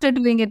after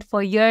doing it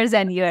for years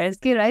and years,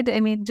 okay, right? I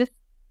mean, just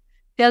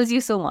tells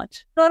you so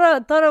much.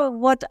 Tara,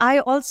 what I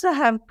also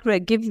have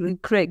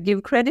give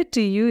credit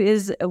to you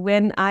is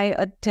when I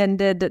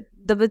attended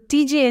the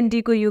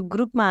TGND ko yo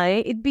group ma,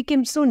 it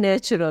became so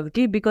natural,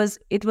 okay, because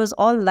it was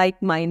all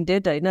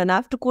like-minded. And I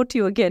have to quote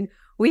you again,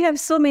 we have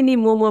so many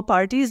Momo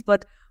parties,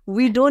 but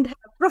we don't have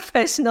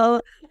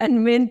professional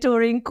and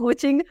mentoring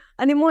coaching.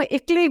 अनि म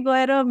एक्लै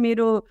गएर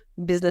मेरो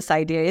business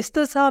idea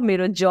यस्तो छ,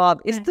 मेरो job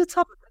यस्तो छ,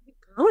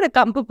 कहाँबाट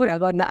कामको कुरा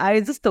गर्न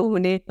आए जस्तो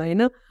हुने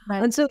हैन.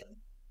 And so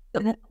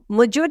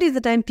majority of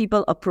the time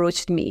people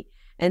approached me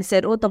and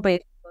said, oh, तपाईं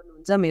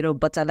गर्नुहुन्छ, मेरो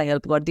बच्चालाई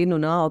help गरिदिनु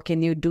न, or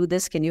can you do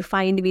this, can you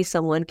find me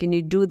someone, can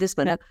you do this?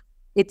 But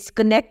it's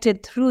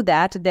connected through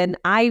that. Then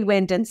I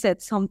went and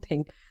said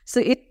something. So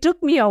it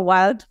took me a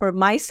while for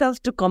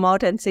myself to come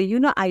out and say,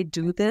 I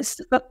do this.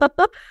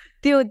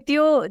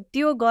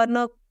 त्यो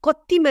गर्न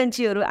कति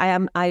मान्छेहरू,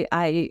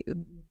 I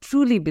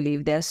truly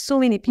believe there are so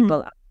many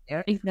people out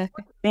there,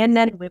 exactly, men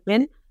and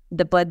women,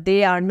 but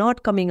they are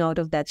not coming out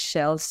of that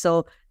shell.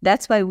 So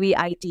that's why we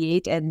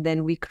ideate, and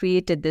then we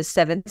created this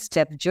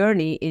 7-step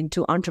journey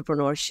into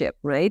entrepreneurship,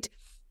 right?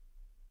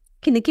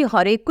 किनकि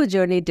हरेकको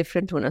journey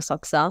different हुन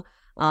सक्छ.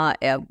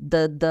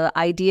 The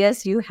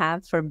ideas you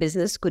have for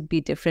business could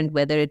be different,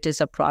 whether it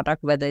is a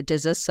product, whether it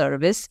is a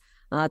service.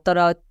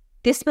 तर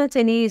त्यसमा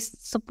चाहिँ नि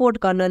support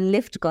गर्न,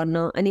 lift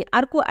गर्न, अनि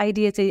अर्को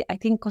idea चाहिँ I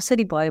think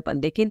कसरी भयो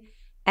भनेदेखि,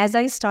 as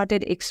I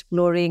started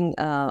exploring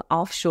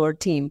offshore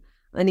team,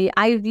 अनि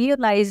I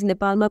realized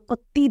नेपालमा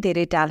कति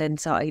धेरै talent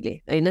छ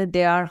अहिले, हैन?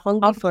 They are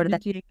hungry for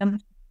that,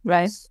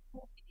 right?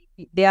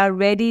 They are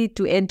ready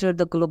to enter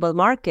the global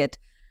market.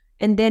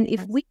 And then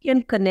if we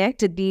can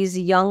connect these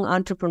young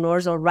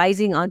entrepreneurs or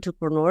rising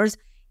entrepreneurs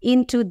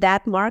into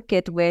that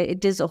market where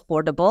it is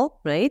affordable,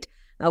 right?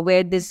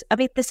 where this, I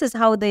mean, this is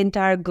how the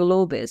entire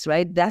globe is,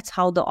 right? That's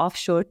how the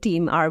offshore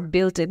team are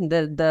built in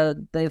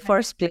the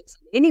first place.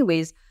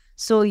 Anyways,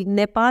 so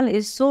Nepal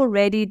is so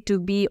ready to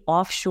be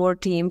offshore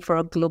team for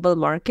a global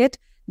market.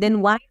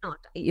 Then why not?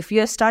 If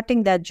you're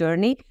starting that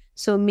journey,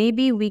 so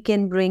maybe we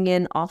can bring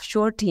in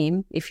offshore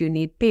team if you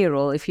need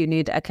payroll, if you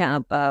need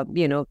account,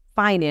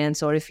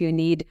 finance, or if you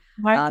need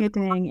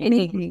Marketing,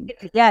 anything.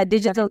 yeah,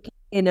 digital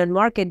campaign and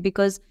market.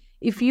 Because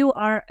if you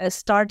are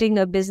starting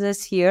a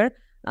business here,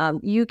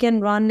 you can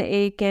run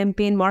a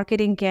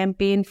marketing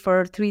campaign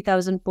for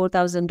 $3,000,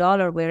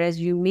 $4,000, whereas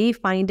you may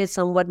find it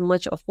somewhat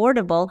much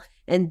affordable,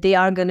 and they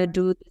are going to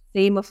do the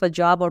same of a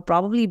job or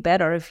probably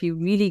better if you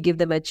really give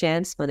them a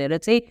chance.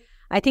 Let's say,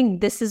 I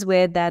think this is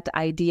where that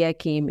idea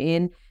came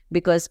in,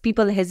 because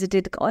people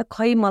hesitate.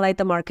 खै मलाई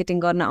त marketing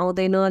गर्न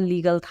आउँदैन,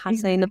 legal थाहा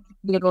छैन,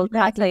 payroll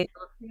थाहा छैन,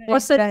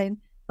 कसरी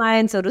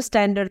clients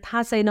standard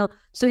थाहा छैन.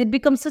 So it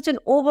becomes such an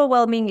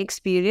overwhelming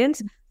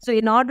experience. So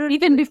in order,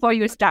 even before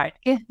you start,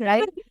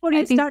 right? Before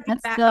you start, you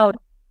back out.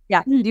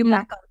 Yeah, you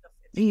back out of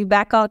it. You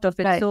back out of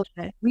it. Right. So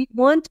we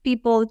want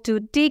people to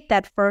take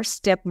that first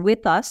step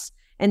with us,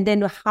 and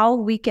then how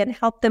we can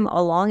help them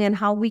along, and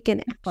how we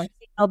can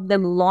help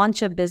them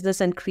launch a business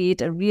and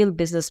create a real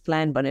business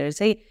plan. But I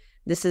say,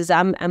 this is,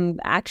 I'm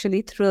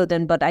actually thrilled,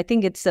 but I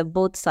think it's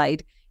both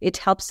sides. It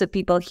helps the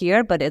people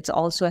here, but it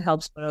also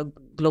helps for a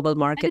global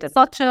market. It's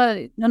such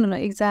a no,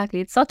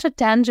 exactly. It's such a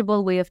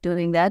tangible way of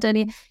doing that,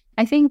 and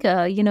I think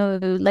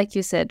like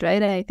you said,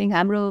 right? I think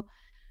हाम्रो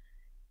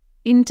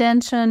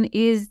intention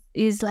is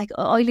like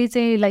अहिले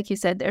चाहिँ, like you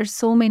said, there's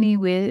so many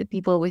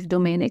people with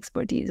domain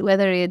expertise,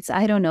 whether it's,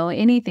 I don't know,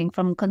 anything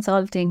from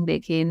consulting,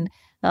 देखि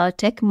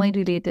tech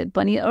related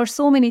पनि, or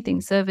so many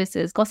things,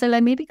 services.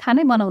 कसैलाई maybe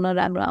खानै बनाउन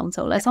राम्रो आउँछ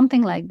होला,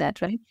 something like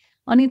that, right?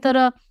 अनि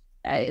तर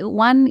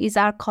one is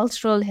our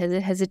cultural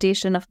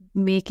hesitation of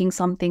making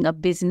something a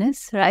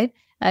business, right?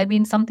 I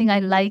mean, something I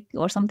like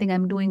or something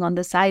I'm doing on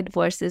the side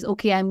versus,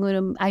 okay, I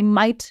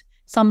might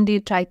someday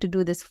try to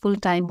do this full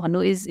time.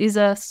 Is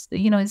a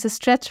it's a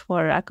stretch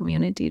for our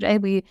community, right?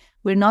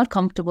 We're not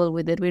comfortable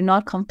with it. We're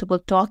not comfortable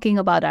talking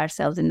about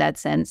ourselves in that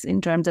sense,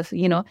 in terms of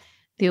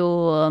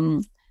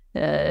त्यो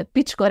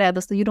pitch गरे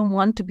जस्तो. You don't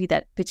want to be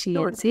that pitchy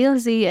and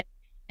salesy,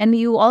 and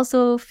you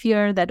also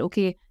fear that,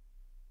 okay,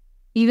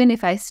 even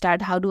if I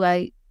start, how do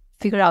I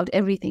figure out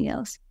everything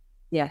else?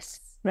 Yes.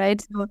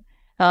 Right. So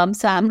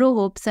हाम्रो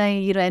hope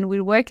चाहिँ, and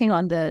we're working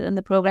on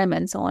the program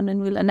and so on,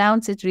 and we'll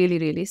announce it really,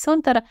 really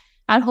soon. But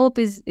our hope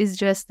is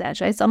just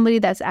that, right? Somebody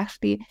that's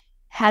actually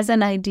has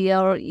an idea,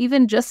 or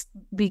even just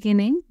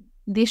beginning,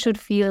 they should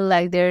feel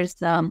like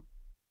there's a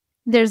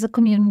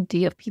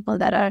community of people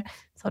that are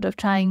sort of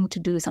trying to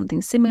do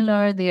something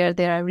similar.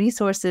 There are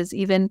resources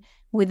even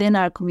within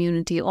our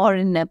community or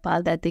in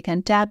Nepal that they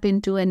can tap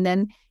into, and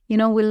then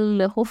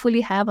we'll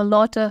hopefully have a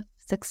lot of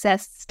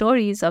success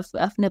stories of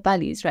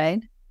Nepalis,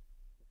 right?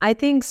 I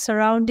think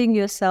surrounding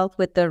yourself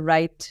with the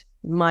right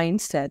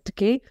mindset,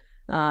 okay,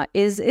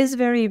 is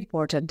very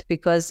important,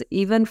 because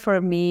even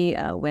for me,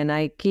 when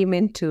I came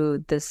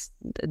into this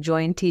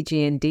joint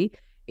TGND,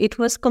 it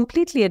was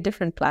completely a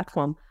different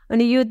platform.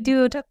 And you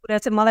do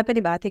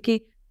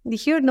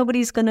here,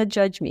 nobody's gonna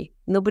judge me.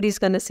 Nobody's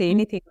gonna say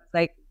anything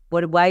like,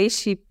 why is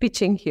she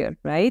pitching here,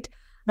 right?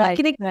 Right.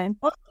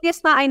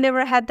 Yes, I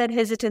never had that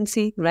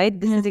hesitancy, right?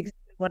 This is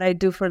exactly what I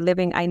do for a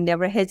living. I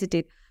never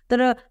hesitate.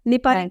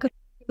 Nepali,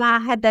 I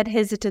had that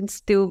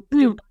hesitance to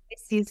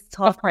biases,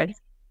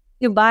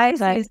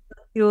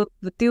 to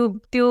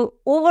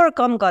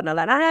overcome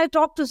गर्नलाई. And I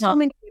talked to so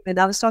many women.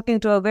 I was talking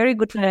to a very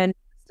good friend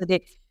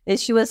today, and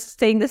she was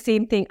saying the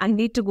same thing. I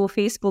need to go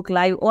Facebook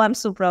Live. Oh, I'm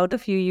so proud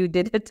of you. You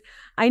did it.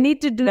 I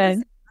need to do this.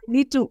 I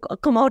need to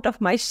come out of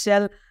my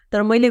shell. So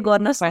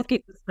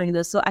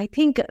I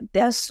think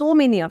there are so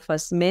many of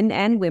us, men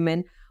and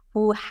women,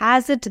 who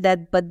has it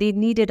but they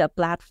needed a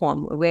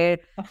platform where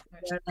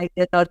like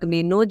there's not going to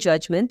be no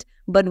judgment,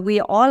 but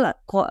we all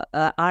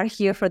are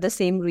here for the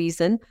same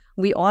reason.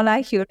 We all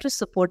are here to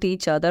support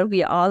each other.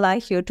 We all are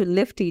here to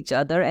lift each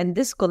other, and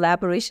this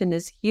collaboration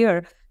is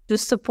here to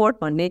support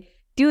भन्ने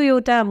त्यो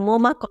एउटा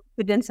mama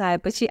confidence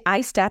आएपछि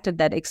I started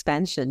that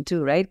expansion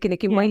too, right?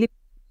 किनकि मैले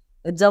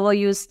जब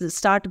यो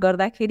start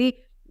गर्दाखेरि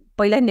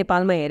पहिला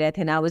नेपालमा हेरेको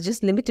थिएन. I was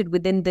just limited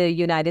within the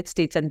United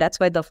States, and that's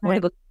why the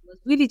affordable was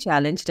really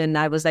challenged. And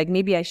I was like,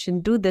 maybe I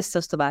shouldn't do this.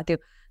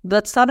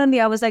 But suddenly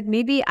I was like,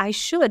 maybe I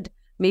should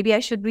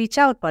reach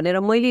out.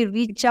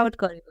 Reach out.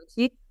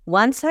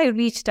 Once I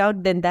reached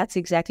out, then that's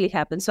exactly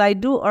happened. So I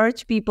do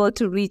urge people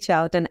to reach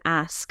out and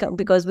ask,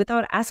 because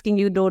without asking,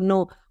 you don't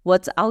know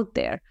what's out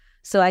there.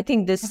 So I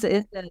think this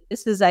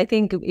is, I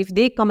think if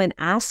they come and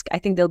ask, I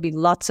think there'll be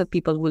lots of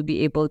people who will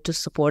be able to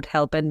support,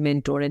 help, and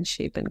mentor and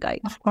shape and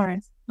guide. Of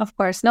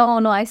course. No,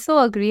 I so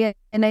agree.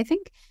 And I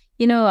think,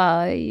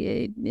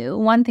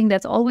 one thing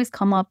that's always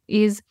come up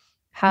is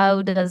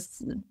how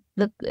does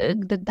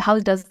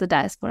the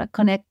diaspora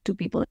connect to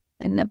people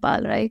in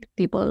Nepal, right?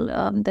 People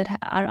that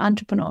are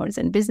entrepreneurs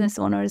and business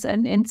owners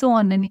and so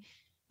on. And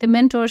the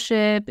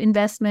mentorship,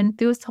 investment,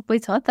 those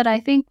topics that I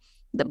think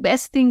the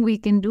best thing we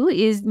can do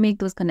is make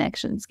those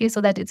connections, okay, so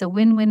that it's a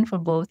win-win for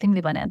both.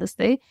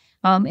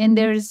 And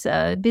there's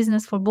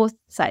business for both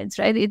sides,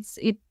 right?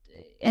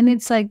 And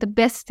it's like the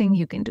best thing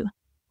you can do.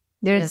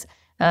 There's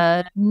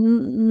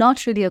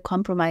not really a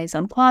compromise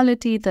on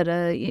quality, that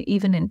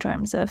even in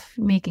terms of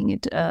making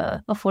it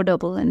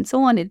affordable and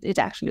so on, it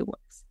actually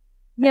works.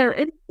 Yeah,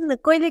 it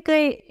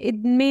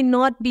may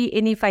not be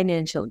any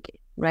financial gain,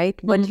 right?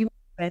 But you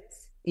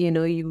friends,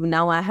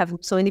 I have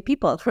so many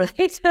people,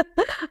 right?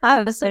 I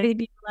have so many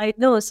people I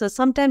know. So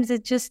sometimes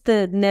it's just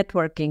the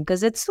networking,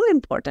 because it's so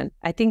important.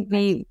 I think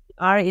we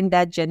are in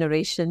that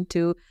generation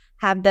to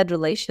have that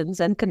relations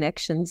and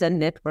connections and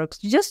networks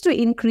just to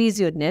increase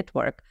your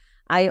network.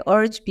 I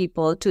urge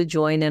people to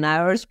join, and I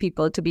urge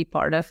people to be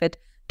part of it,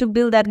 to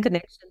build that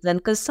connections. And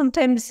because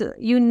sometimes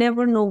you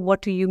never know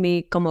what you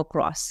may come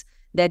across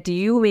that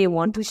you may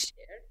want to share,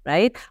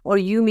 right? Or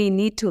you may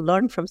need to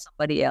learn from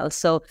somebody else.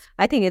 So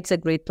I think it's a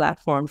great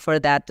platform for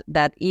that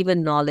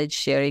even knowledge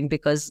sharing,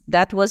 because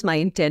that was my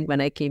intent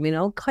when I came in. I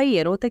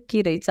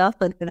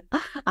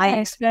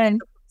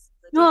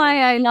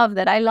love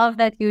that. I love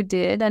that you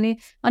did. And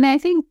I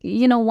think,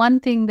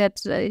 one thing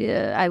that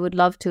I would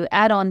love to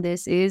add on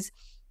this is,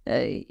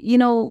 I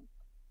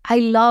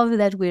love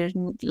that we're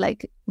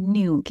like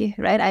new, okay,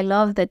 right? I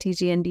love that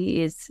TGND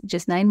is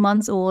just 9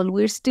 months old.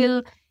 We're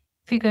still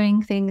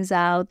figuring things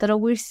out,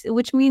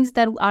 which means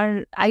that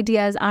our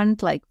ideas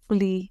aren't like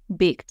fully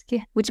baked,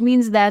 okay? Which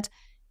means that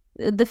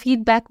the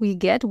feedback we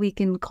get, we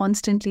can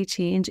constantly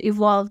change,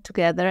 evolve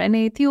together. And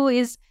ATO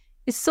is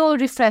so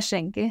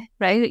refreshing, okay?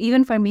 Right?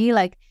 Even for me,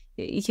 like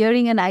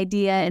hearing an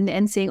idea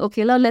and saying,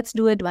 okay, let's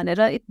do it,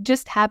 Vanera. It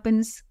just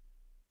happens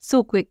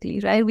so quickly,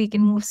 right? We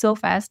can move so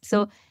fast.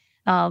 So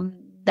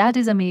that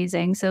is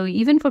amazing. So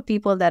even for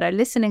people that are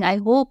listening, I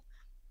hope,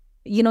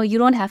 you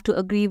don't have to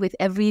agree with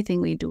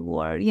everything we do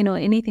or,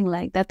 anything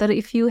like that. That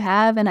if you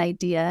have an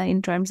idea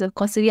in terms of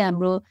कसरी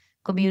हाम्रो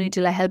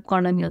communityलाई help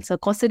गर्न मिल्छ,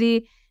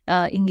 कसरी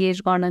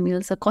engage गर्न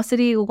मिल्छ,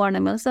 कसरी उ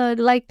गर्न मिल्छ,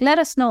 like let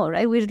us know,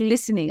 right? We're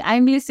listening.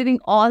 I'm listening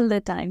all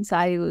the time. So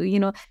I,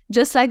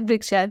 just like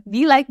Brichaya,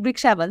 be like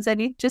Brichaya भन्छ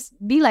नि, just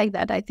be like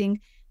that. I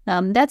think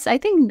that's, I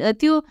think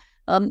त्यो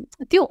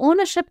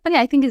ownership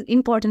I think is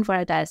important for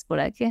a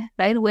diaspora, okay?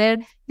 Right? Where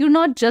you're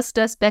not just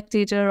a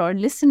spectator or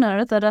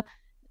listener, that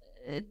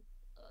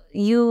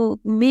you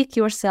make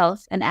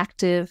yourself an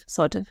active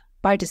sort of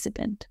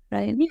participant,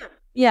 right?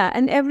 Yeah.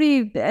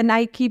 And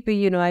I keep,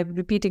 I'm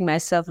repeating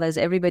myself as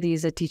everybody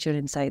is a teacher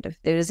inside of,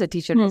 there is a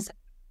teacher inside,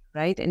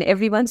 right? And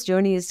everyone's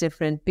journey is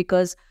different,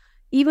 because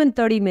even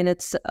 30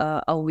 minutes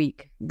a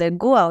week, then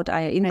go out.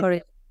 I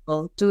encourage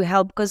people to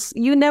help, because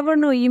you never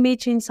know, you may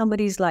change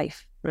somebody's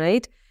life,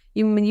 right?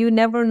 You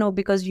never know,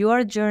 because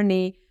your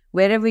journey,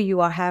 wherever you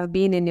have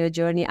been in your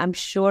journey, I'm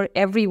sure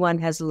everyone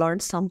has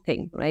learned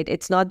something, right?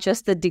 It's not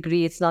just the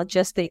degree, it's not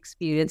just the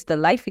experience, the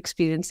life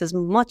experience is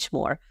much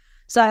more.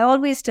 So I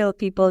always tell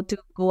people to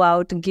go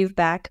out and give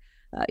back,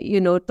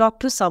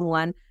 talk to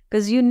someone,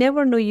 because you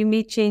never know, you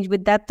may change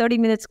with that 30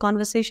 minutes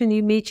conversation,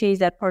 you may change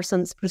that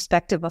person's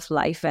perspective of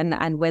life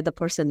and where the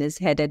person is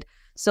headed.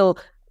 So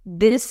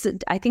this,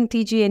 I think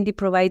TGND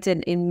provides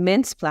an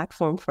immense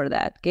platform for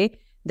that, okay?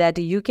 That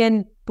you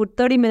can put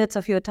 30 minutes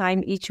of your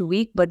time each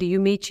week, but you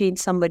may change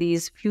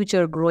somebody's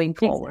future growing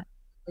forward.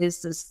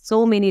 There's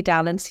so many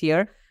talents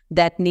here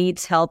that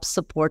needs help,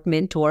 support,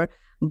 mentor,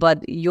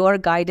 but your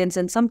guidance,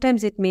 and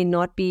sometimes it may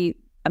not be,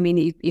 I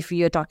mean, if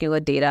you're talking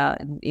about data,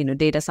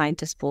 data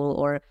scientist pool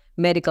or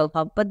medical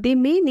hub, but they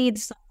may need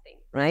something,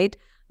 right?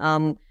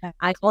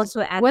 I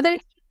also add, whether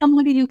it's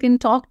somebody you can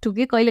talk to,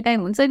 somebody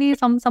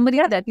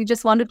that you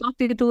just want to talk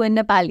to in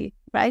Nepali,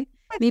 right?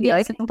 Maybe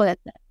I can put that.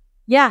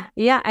 Yeah.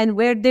 And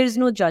where there's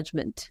no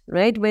judgment,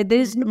 right? Where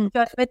there's no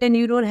judgment, and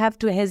you don't have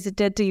to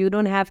hesitate, you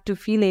don't have to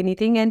feel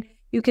anything, and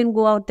you can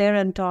go out there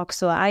and talk.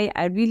 So I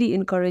really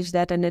encourage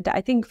that. And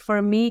I think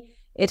for me,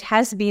 it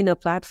has been a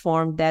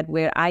platform that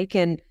where I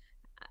can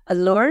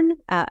learn.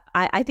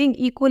 I think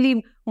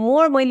equally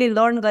more मैले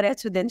learn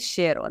गरेछु than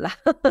share होला.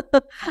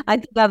 I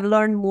think I've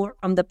learned more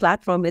from the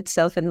platform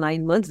itself in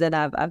 9 months than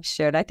I've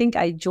shared. I think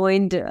I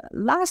joined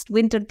last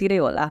winter तिरै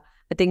होला.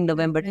 I think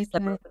November,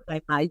 December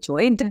time I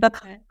joined. But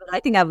I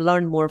think I've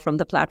learned more from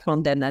the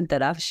platform than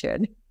that I've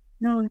shared.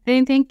 No,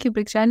 thank you,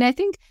 Brichaya. And I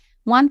think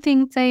one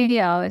thing,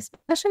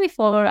 especially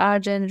for our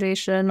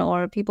generation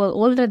or people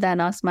older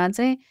than us, man,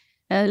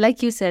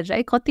 like you said,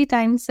 right? Kati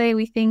times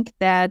we think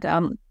that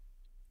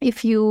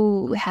if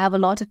you have a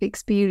lot of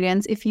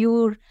experience, if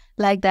you're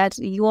like that,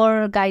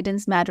 your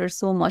guidance matters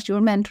so much, your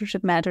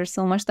mentorship matters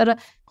so much. That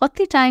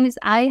kati times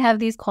I have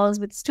these calls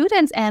with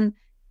students and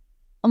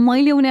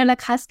मैले उनीहरूलाई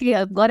खासली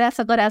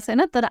गराछ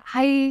हैन, तर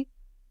I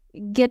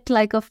get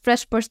like a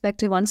fresh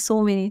perspective on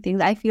so many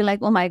things. I feel like,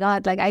 oh my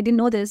God, like I didn't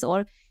know this,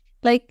 or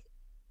like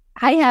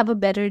I have a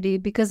better day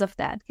because of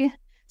that. Okay?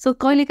 So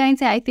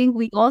कहिलेकाहीँ I think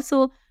we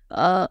also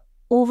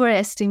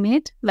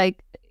overestimate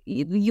like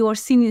your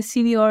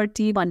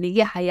seniority भन्ने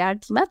के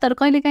hierarchy-मा, तर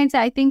कहिलेकाहीँ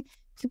I think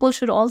people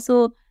should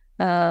also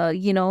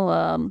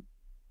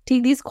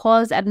take these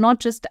calls at not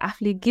just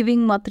आफूले giving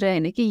मात्र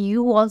हैन कि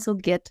you also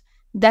get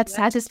that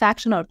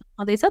satisfaction or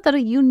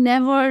you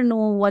never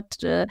know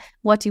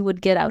what you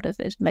would get out of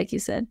it, like you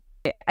said.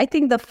 I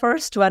think the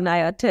first one I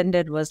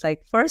attended was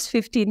like first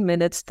 15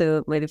 minutes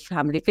to my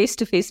family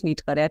face-to-face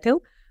meet गरेको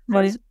थियो.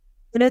 First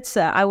minutes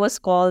I was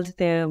called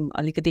त्यहाँ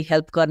अलिकति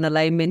help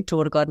गर्नलाई,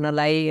 mentor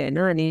गर्नलाई हैन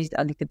अनि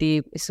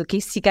अलिकति यसो के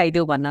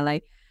सिकाइदेऊ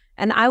भन्नलाई.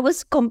 And I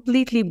was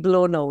completely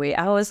blown away.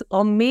 I was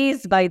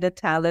amazed by the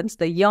talents,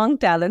 the young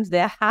talents.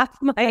 They're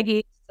half my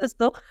age.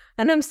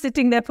 And I'm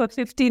sitting there for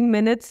 15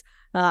 minutes.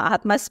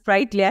 हातमा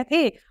Sprite ल्याएको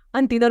थिएँ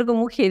अनि तिनीहरूको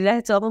मुख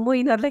हेरिरहेको छ अब म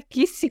यिनीहरूलाई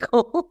के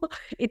सिकाउँ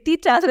यति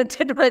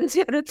ट्यालेन्टेड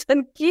मान्छेहरू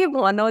छन् के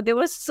भनौँ दे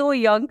वर so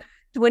young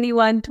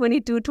 21,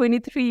 22,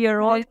 23 year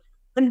old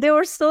and they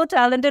were so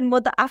talented म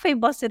त आफै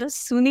बसेर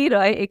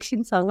सुनिरहेँ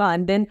एकछिनसँग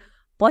and then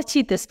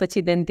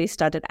त्यसपछि then they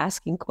started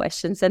asking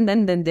questions and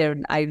then there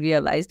I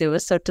realized there were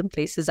certain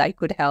places I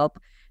could help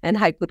and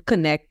I could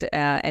connect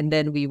and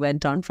then we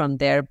went on from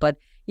there. But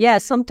yeah,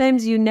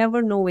 sometimes you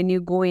never know when you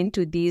go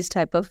into these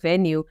type of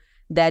venue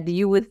that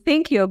you would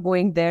think you're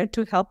going there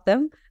to help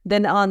them.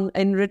 Then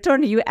in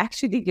return, you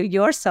actually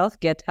yourself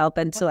get help.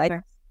 And so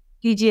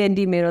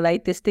TGND मेरो लागि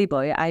त्यस्तै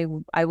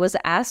भयो. I was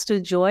asked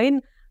to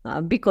join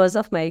because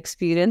of my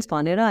experience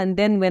भनेर. And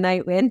then when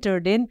I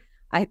entered in,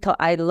 I thought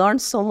I learned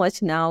so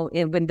much now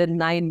in the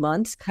 9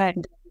 months.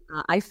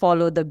 I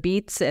follow the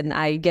beats and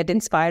I get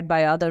inspired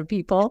by other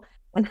people.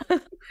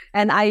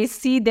 And I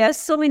see there's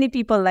so many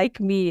people like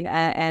me.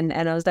 And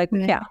I was like,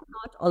 yeah, I'm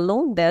not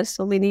alone. There's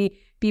so many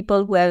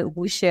people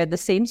who share the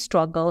same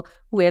struggle,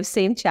 who have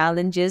same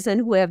challenges,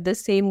 and who have the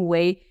same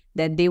way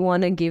that they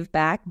want to give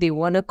back, they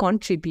want to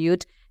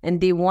contribute,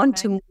 and they want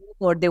to move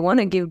or they want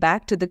to give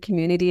back to the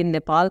community in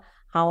Nepal.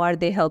 How are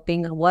they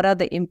helping? What are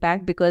the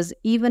impact? Because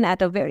even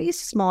at a very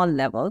small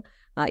level,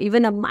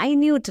 even a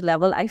minute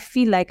level, I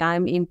feel like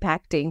I'm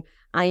impacting.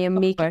 I am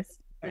making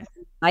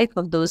life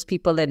of those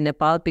people in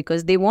Nepal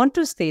because they want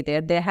to stay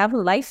there. They have a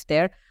life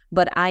there,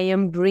 but I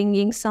am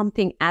bringing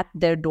something at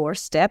their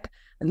doorstep.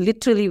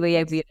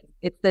 Literally,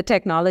 it's the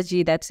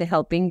technology that's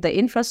helping. The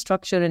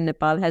infrastructure in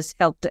Nepal has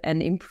helped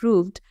and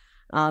improved.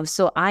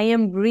 So I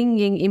am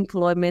bringing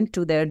employment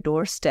to their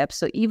doorstep.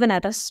 So even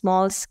at a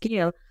small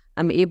scale,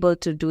 I'm able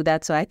to do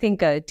that. So I think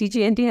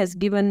TGNT has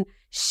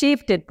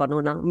shaped it.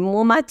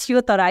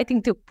 I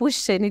think to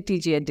push any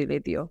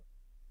TGNT.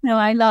 No,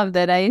 I love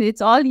that.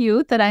 It's all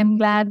youth that I'm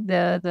glad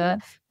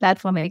the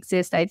platform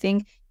exists. I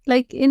think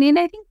I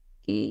think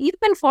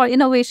even for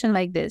innovation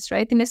like this,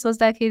 right?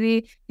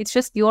 It's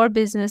just your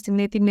business. You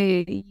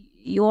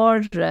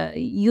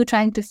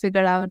trying to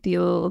figure out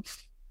the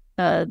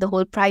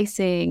whole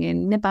pricing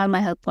and Nepal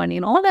my help money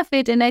and all of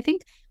it. And I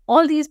think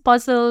all these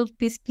puzzle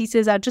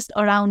pieces are just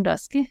around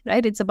us,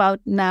 right? It's about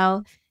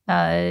now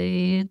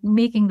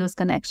making those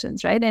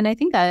connections, right? And I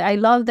think I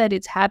love that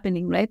it's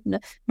happening, right?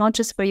 Not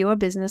just for your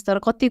business.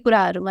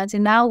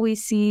 Now we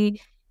see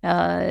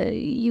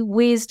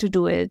ways to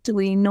do it.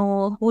 We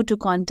know who to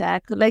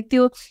contact.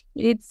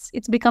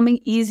 It's becoming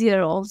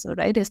easier also,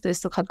 right?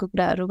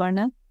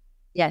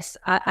 Yes,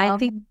 I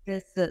think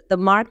the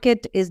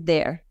market is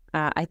there.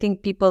 I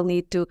think people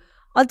need to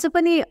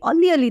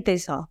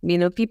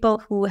people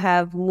who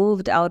have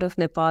moved out of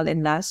Nepal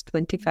in last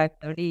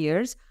 25-30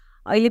 years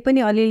अहिले पनि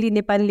अलिअलि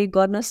नेपालीले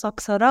गर्न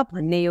सक्छ र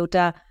भन्ने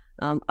एउटा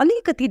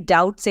अलिकति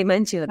doubt चाहिँ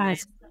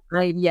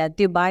मान्छेहरुमा या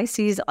त्यो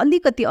बायसेस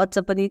अलिकति अझ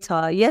पनि छ.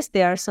 Yes,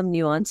 there are some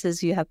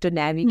nuances you have to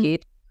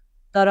navigate.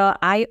 But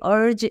I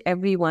urge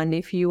everyone,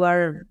 if you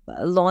are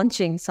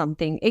launching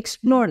something,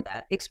 explore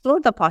that.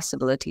 Explore the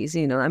possibilities,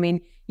 I mean,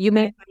 you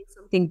may find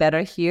something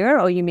better here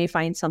or you may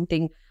find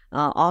something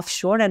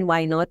offshore, and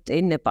why not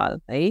in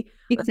Nepal, right?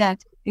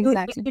 Exactly.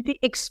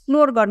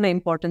 Explore गर्न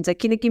important छ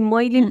किनकि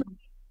मैले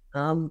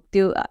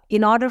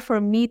in order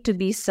for me to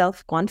be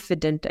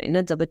self-confident,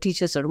 जब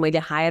टिचर्सहरु मैले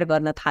higher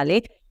गर्न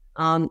थाले,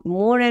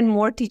 more and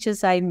more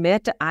teachers I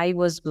met, I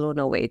was blown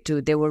away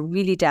too. They were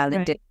really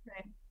talented.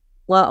 Right.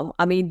 Well,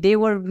 I mean, they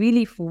were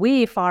really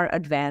way far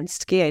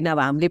advanced. अब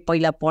हामीले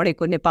पहिला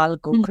पढेको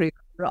नेपालको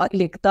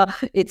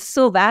it's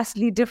so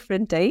vastly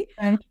different, eh?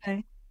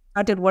 Right.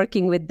 Started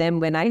working with them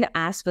when I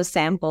asked for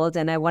samples,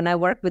 and when I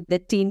worked with the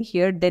team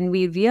here, then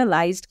we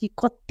realized कि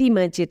कति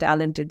मान्छे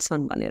talented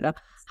छन् भनेर.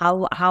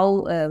 How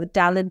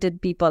talented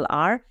people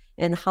are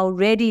and how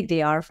ready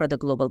they are for the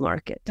global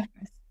market.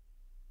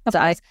 So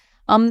I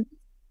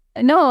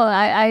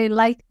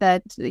like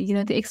that,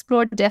 to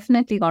explore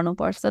definitely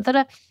गर्नुपर्छ.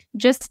 तर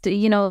just,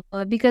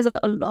 because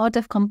a lot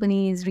of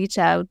companies reach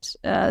out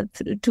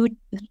to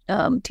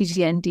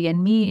TGNT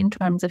and me in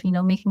terms of,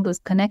 making those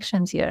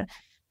connections here.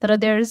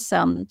 But there's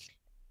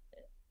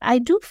I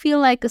do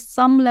feel like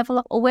some level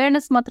of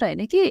awareness मात्र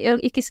हैन कि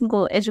एक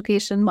किसिमको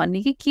education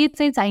भन्ने कि के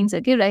चाहिँ चाहिन्छ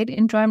कि, right?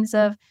 In terms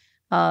of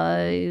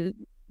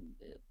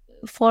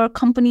for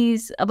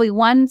companies,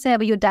 one चाहिँ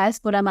अब यो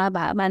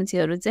diaspora-मा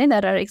मान्छेहरु चाहिँ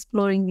that are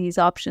exploring these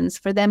options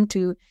for them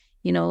to,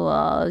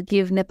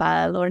 give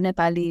Nepal or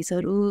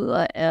Nepalese-हरु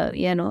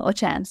a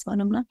chance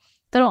भनौं न.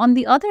 तर on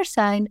the other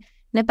side,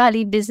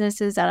 Nepali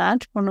businesses and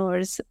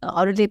entrepreneurs,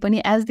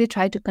 as they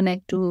try to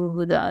connect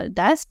to the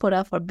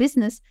diaspora for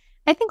business,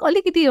 I think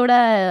अलिकति एउटा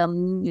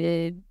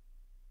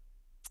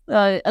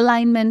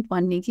alignment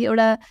भन्ने कि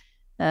एउटा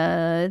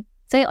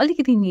चाहिँ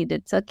अलिकति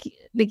निडेड छ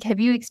like have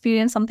you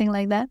experience something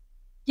like that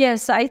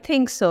Yes, I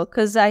think so.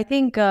 Because I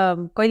think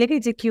कहिलेकाहीँ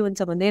चाहिँ के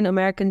हुन्छ भन्दैन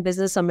American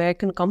business,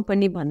 American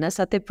company भन्न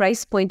साथै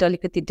price point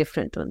अलिकति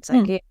different हुन्छ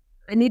कि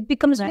and it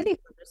becomes Right. really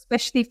hard,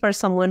 especially for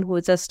someone who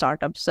is a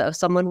startup, so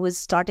someone who is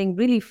starting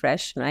really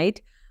fresh, right?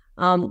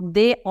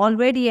 They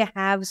already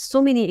have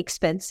so many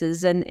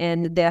expenses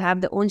and they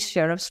have their own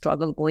share of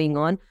struggle going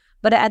on.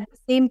 But at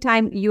the same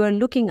time, you are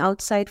looking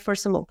outside for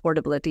some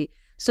affordability.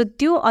 So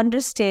त्यो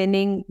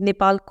understanding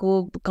नेपालको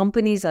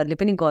companiesहरूले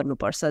पनि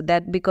गर्नुपर्छ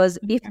that because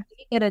if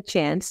they get a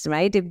chance,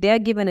 right, if they are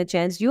given a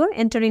chance, you're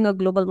entering a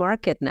global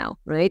market now,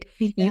 right?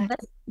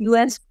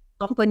 US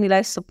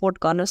companyलाई support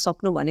गर्न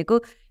सक्नु भनेको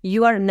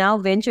you are now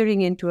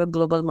venturing into a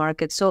global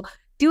market. So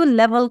त्यो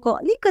लेभलको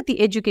अलिकति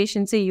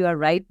education चाहिँ you are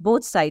right,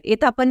 both side.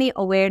 यता पनि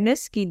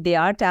awareness कि they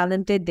are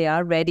talented, they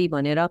are ready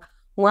भनेर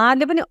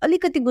उहाँहरूले पनि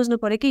अलिकति बुझ्नु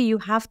पर्यो कि you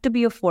have to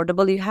be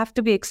affordable, you have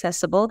to be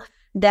accessible,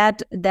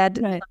 that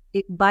right.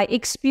 By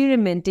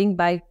experimenting,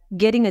 by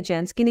getting a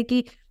chance,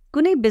 किनकि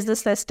कुनै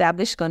बिजनेसलाई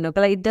establish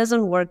गर्नको लागि it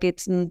doesn't work,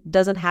 it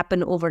doesn't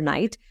happen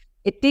overnight.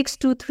 It takes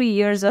 2-3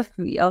 years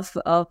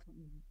of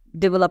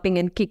developing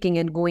and kicking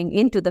and going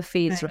into the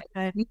phase,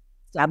 right?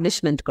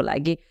 Establishment को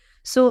लागि.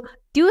 So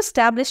त्यो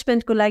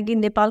establishment को लागि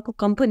नेपालको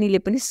कम्पनीले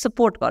पनि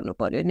सपोर्ट गर्नु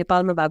पर्यो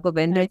नेपालमा भएको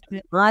भेन्डर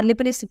उहाँहरूले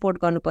पनि सपोर्ट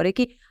गर्नु पर्यो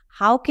कि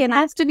how can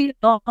has to be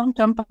long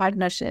term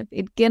partnership.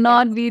 It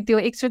cannot be त्यो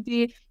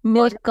एकचोटि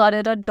milk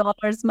गरेर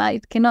डलर्समा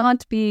it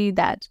cannot be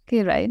that,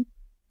 okay, right?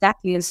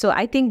 Exactly. And so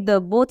I think the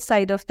both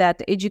side of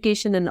that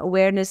education and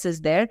awareness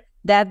is there,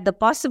 that the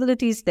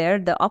possibility is there,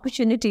 the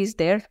opportunity is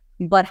there,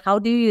 but how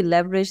do you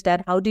leverage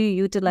that? How do you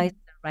utilize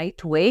the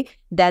right way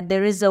that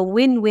there is a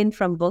win-win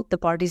from both the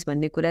parties?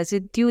 भन्ने कुरा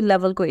चाहिँ त्यो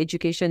लेभलको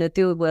education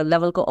त्यो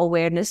लेभलको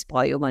awareness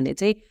भयो भने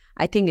चाहिँ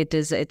I think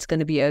it's going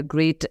to be a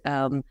great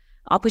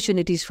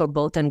opportunities for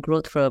both and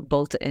growth for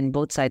both in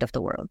both sides of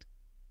the world.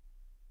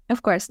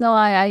 Of course. No,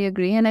 I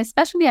agree. And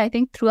especially I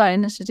think through our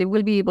initiative,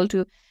 we'll be able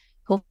to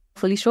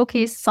hopefully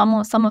showcase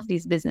some of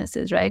these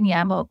businesses, right?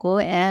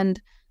 Yamako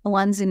and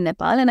ones in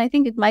Nepal. And I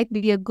think it might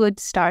be a good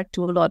start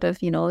to a lot of,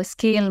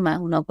 scale ma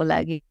hunako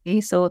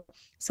lagi.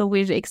 So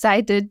we're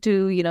excited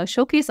to,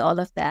 showcase all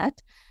of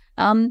that.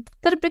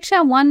 But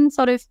Brichaya, one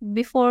sort of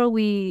before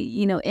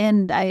we,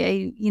 end,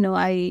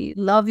 I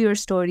love your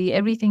story,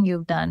 everything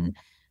you've done,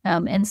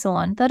 and so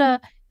on.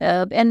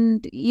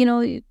 And,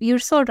 you're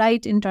so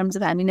right in terms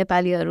of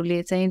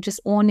Nepali saying just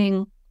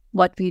owning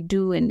what we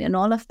do and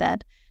all of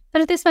that.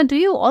 But this one, do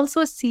you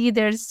also see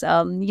there's,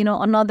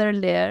 another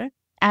layer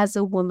as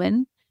a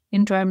woman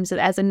in terms of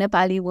as a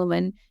Nepali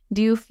woman?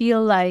 Do you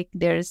feel like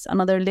there's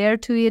another layer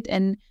to it?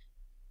 And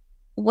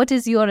what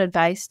is your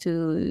advice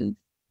to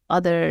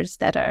others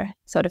that are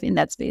sort of in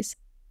that space?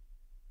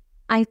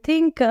 I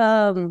think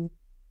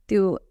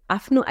त्यो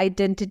आफ्नो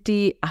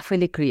identity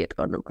आफैले create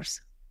गर्नुपर्छ.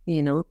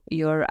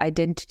 Your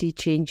identity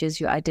changes,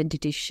 your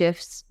identity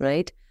shifts,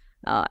 right?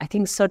 I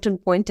think certain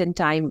point in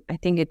time, I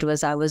think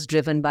I was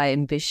driven by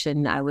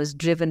ambition. I was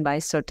driven by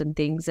certain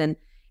things and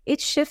it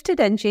shifted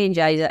and changed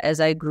as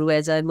I grew,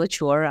 as I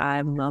mature.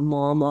 I'm a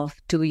mom of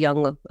 2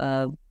 young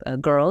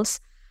girls.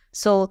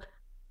 So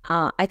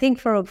I think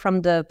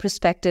from the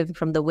perspective,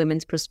 from the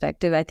women's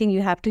perspective, I think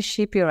you have to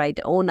shape your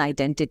own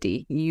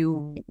identity.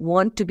 You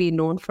want to be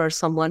known for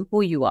someone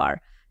who you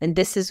are. And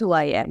this is who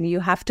I am. You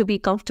have to be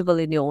comfortable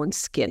in your own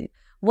skin.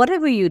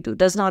 Whatever you do,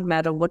 does not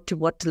matter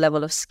what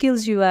level of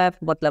skills you have,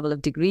 what level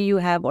of degree you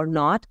have or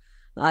not.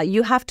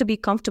 You have to be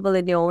comfortable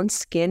in your own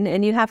skin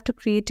and you have to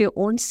create your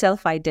own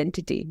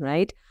self-identity,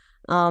 right?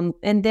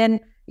 And then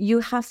you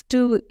have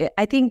to,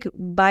 I think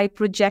by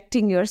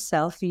projecting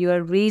yourself, you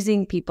are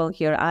raising people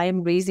here. I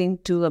am raising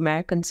 2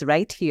 Americans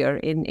right here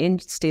in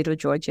state of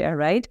Georgia,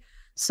 right?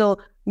 So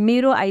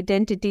मेरो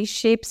identity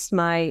shapes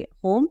my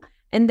home.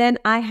 And then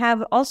I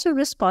have also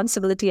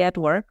responsibility at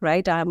work,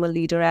 right? I'm a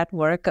leader at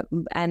work.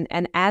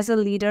 And as a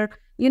leader,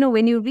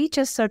 when you reach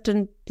a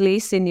certain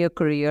place in your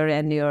career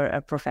and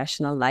your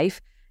professional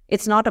life,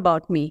 it's not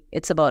about me.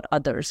 It's about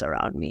others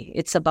around me.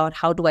 It's about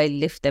how do I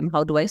lift them?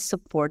 How do I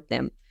support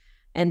them?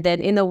 And then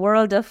in a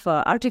world of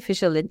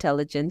artificial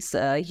intelligence,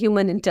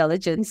 human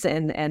intelligence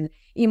and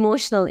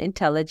emotional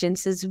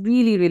intelligence is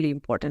really, really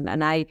important.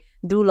 And I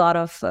do a lot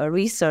of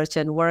research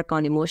and work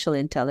on emotional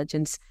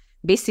intelligence.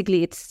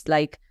 Basically, it's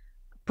like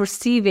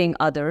perceiving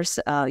others.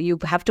 You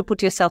have to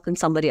put yourself in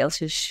somebody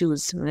else's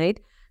shoes, right?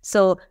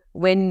 So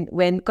when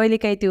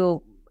कहिलेकाहीँ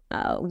त्यो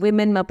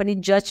womenमा पनि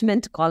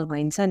judgment call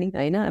भइन्छ नि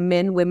हैन,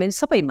 men, women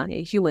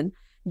सबैमा human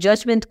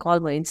judgment call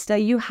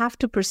भइन्छ. You have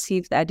to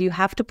perceive that. You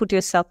have to put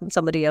yourself in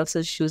somebody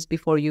else's shoes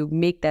before you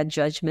make that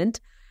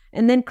judgment.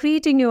 And then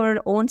creating your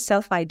own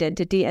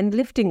self-identity and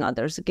lifting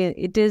others. Again,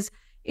 it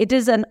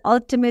is an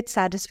ultimate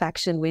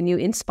satisfaction when you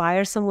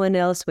inspire someone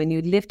else, when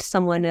you lift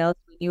someone else,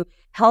 when you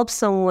help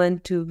someone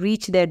to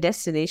reach their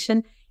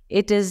destination.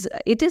 It is,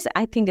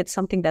 I think it's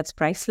something that's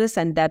priceless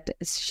and that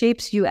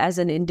shapes you as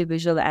an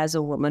individual, as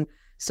a woman.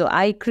 So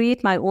I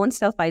create my own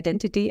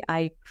self-identity.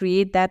 I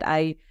create that.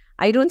 I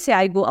don't say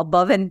I go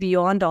above and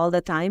beyond all the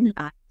time.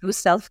 I do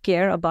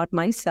self-care about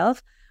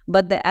myself,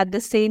 but at the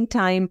same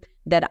time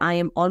that I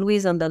am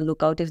always on the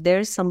lookout. If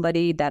there's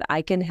somebody that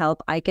I can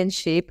help, I can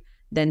shape,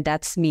 then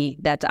that's me,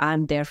 that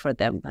I'm there for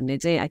them. And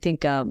I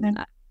think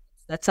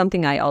that's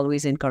something I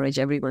always encourage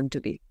everyone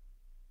to be.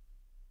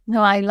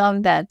 No, I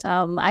love that.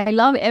 I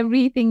love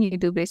everything you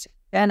do, Brichaya.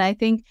 And I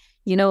think,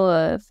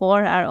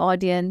 for our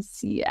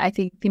audience, I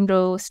think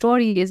Timro's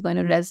story is going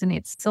to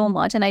resonate so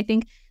much. And I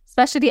think,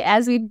 especially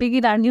as we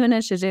begin our new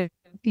initiative,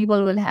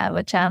 people will have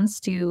a chance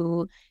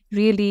to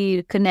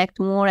really connect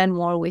more and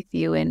more with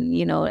you and,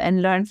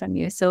 and learn from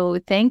you. So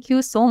thank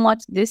you so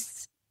much.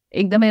 This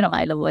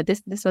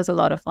was a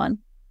lot of fun.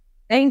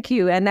 Thank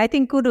you. And I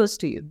think kudos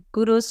to you.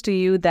 Kudos to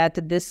you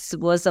that this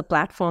was a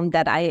platform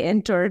that I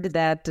entered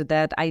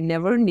that I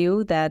never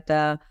knew that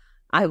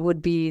I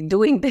would be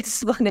doing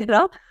this one.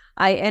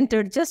 I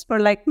entered just for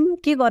like,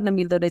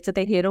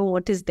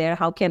 what is there?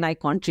 How can I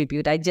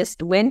contribute? I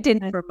just went in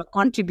from a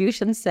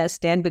contribution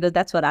stand because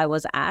that's what I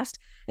was asked.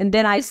 And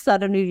then I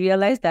suddenly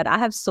realized that I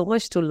have so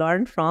much to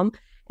learn from,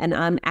 and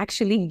I'm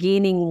actually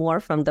gaining more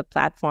from the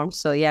platform.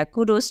 So yeah,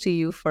 kudos to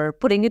you for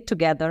putting it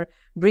together,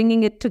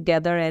 bringing it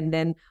together, and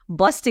then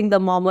busting the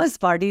mamas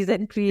parties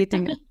and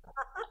creating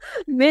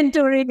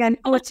mentoring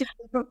and coaching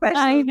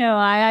professionals. I know.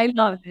 I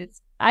love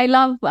this. I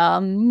love,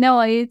 no,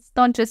 it's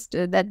not just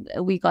that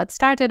we got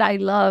started. I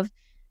love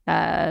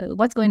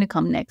what's going to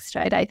come next,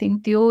 right? I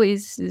think Theo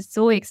is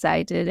so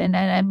excited, and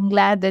I'm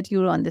glad that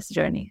you're on this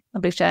journey.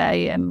 Brichaya, I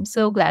am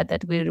so glad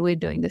that we're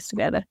doing this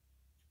together.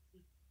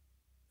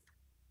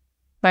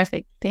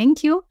 Perfect.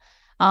 Thank you.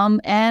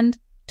 And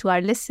to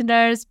our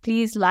listeners,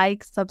 please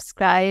like,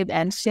 subscribe,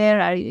 and share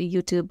our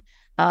YouTube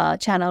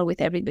channel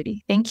with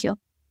everybody. Thank you.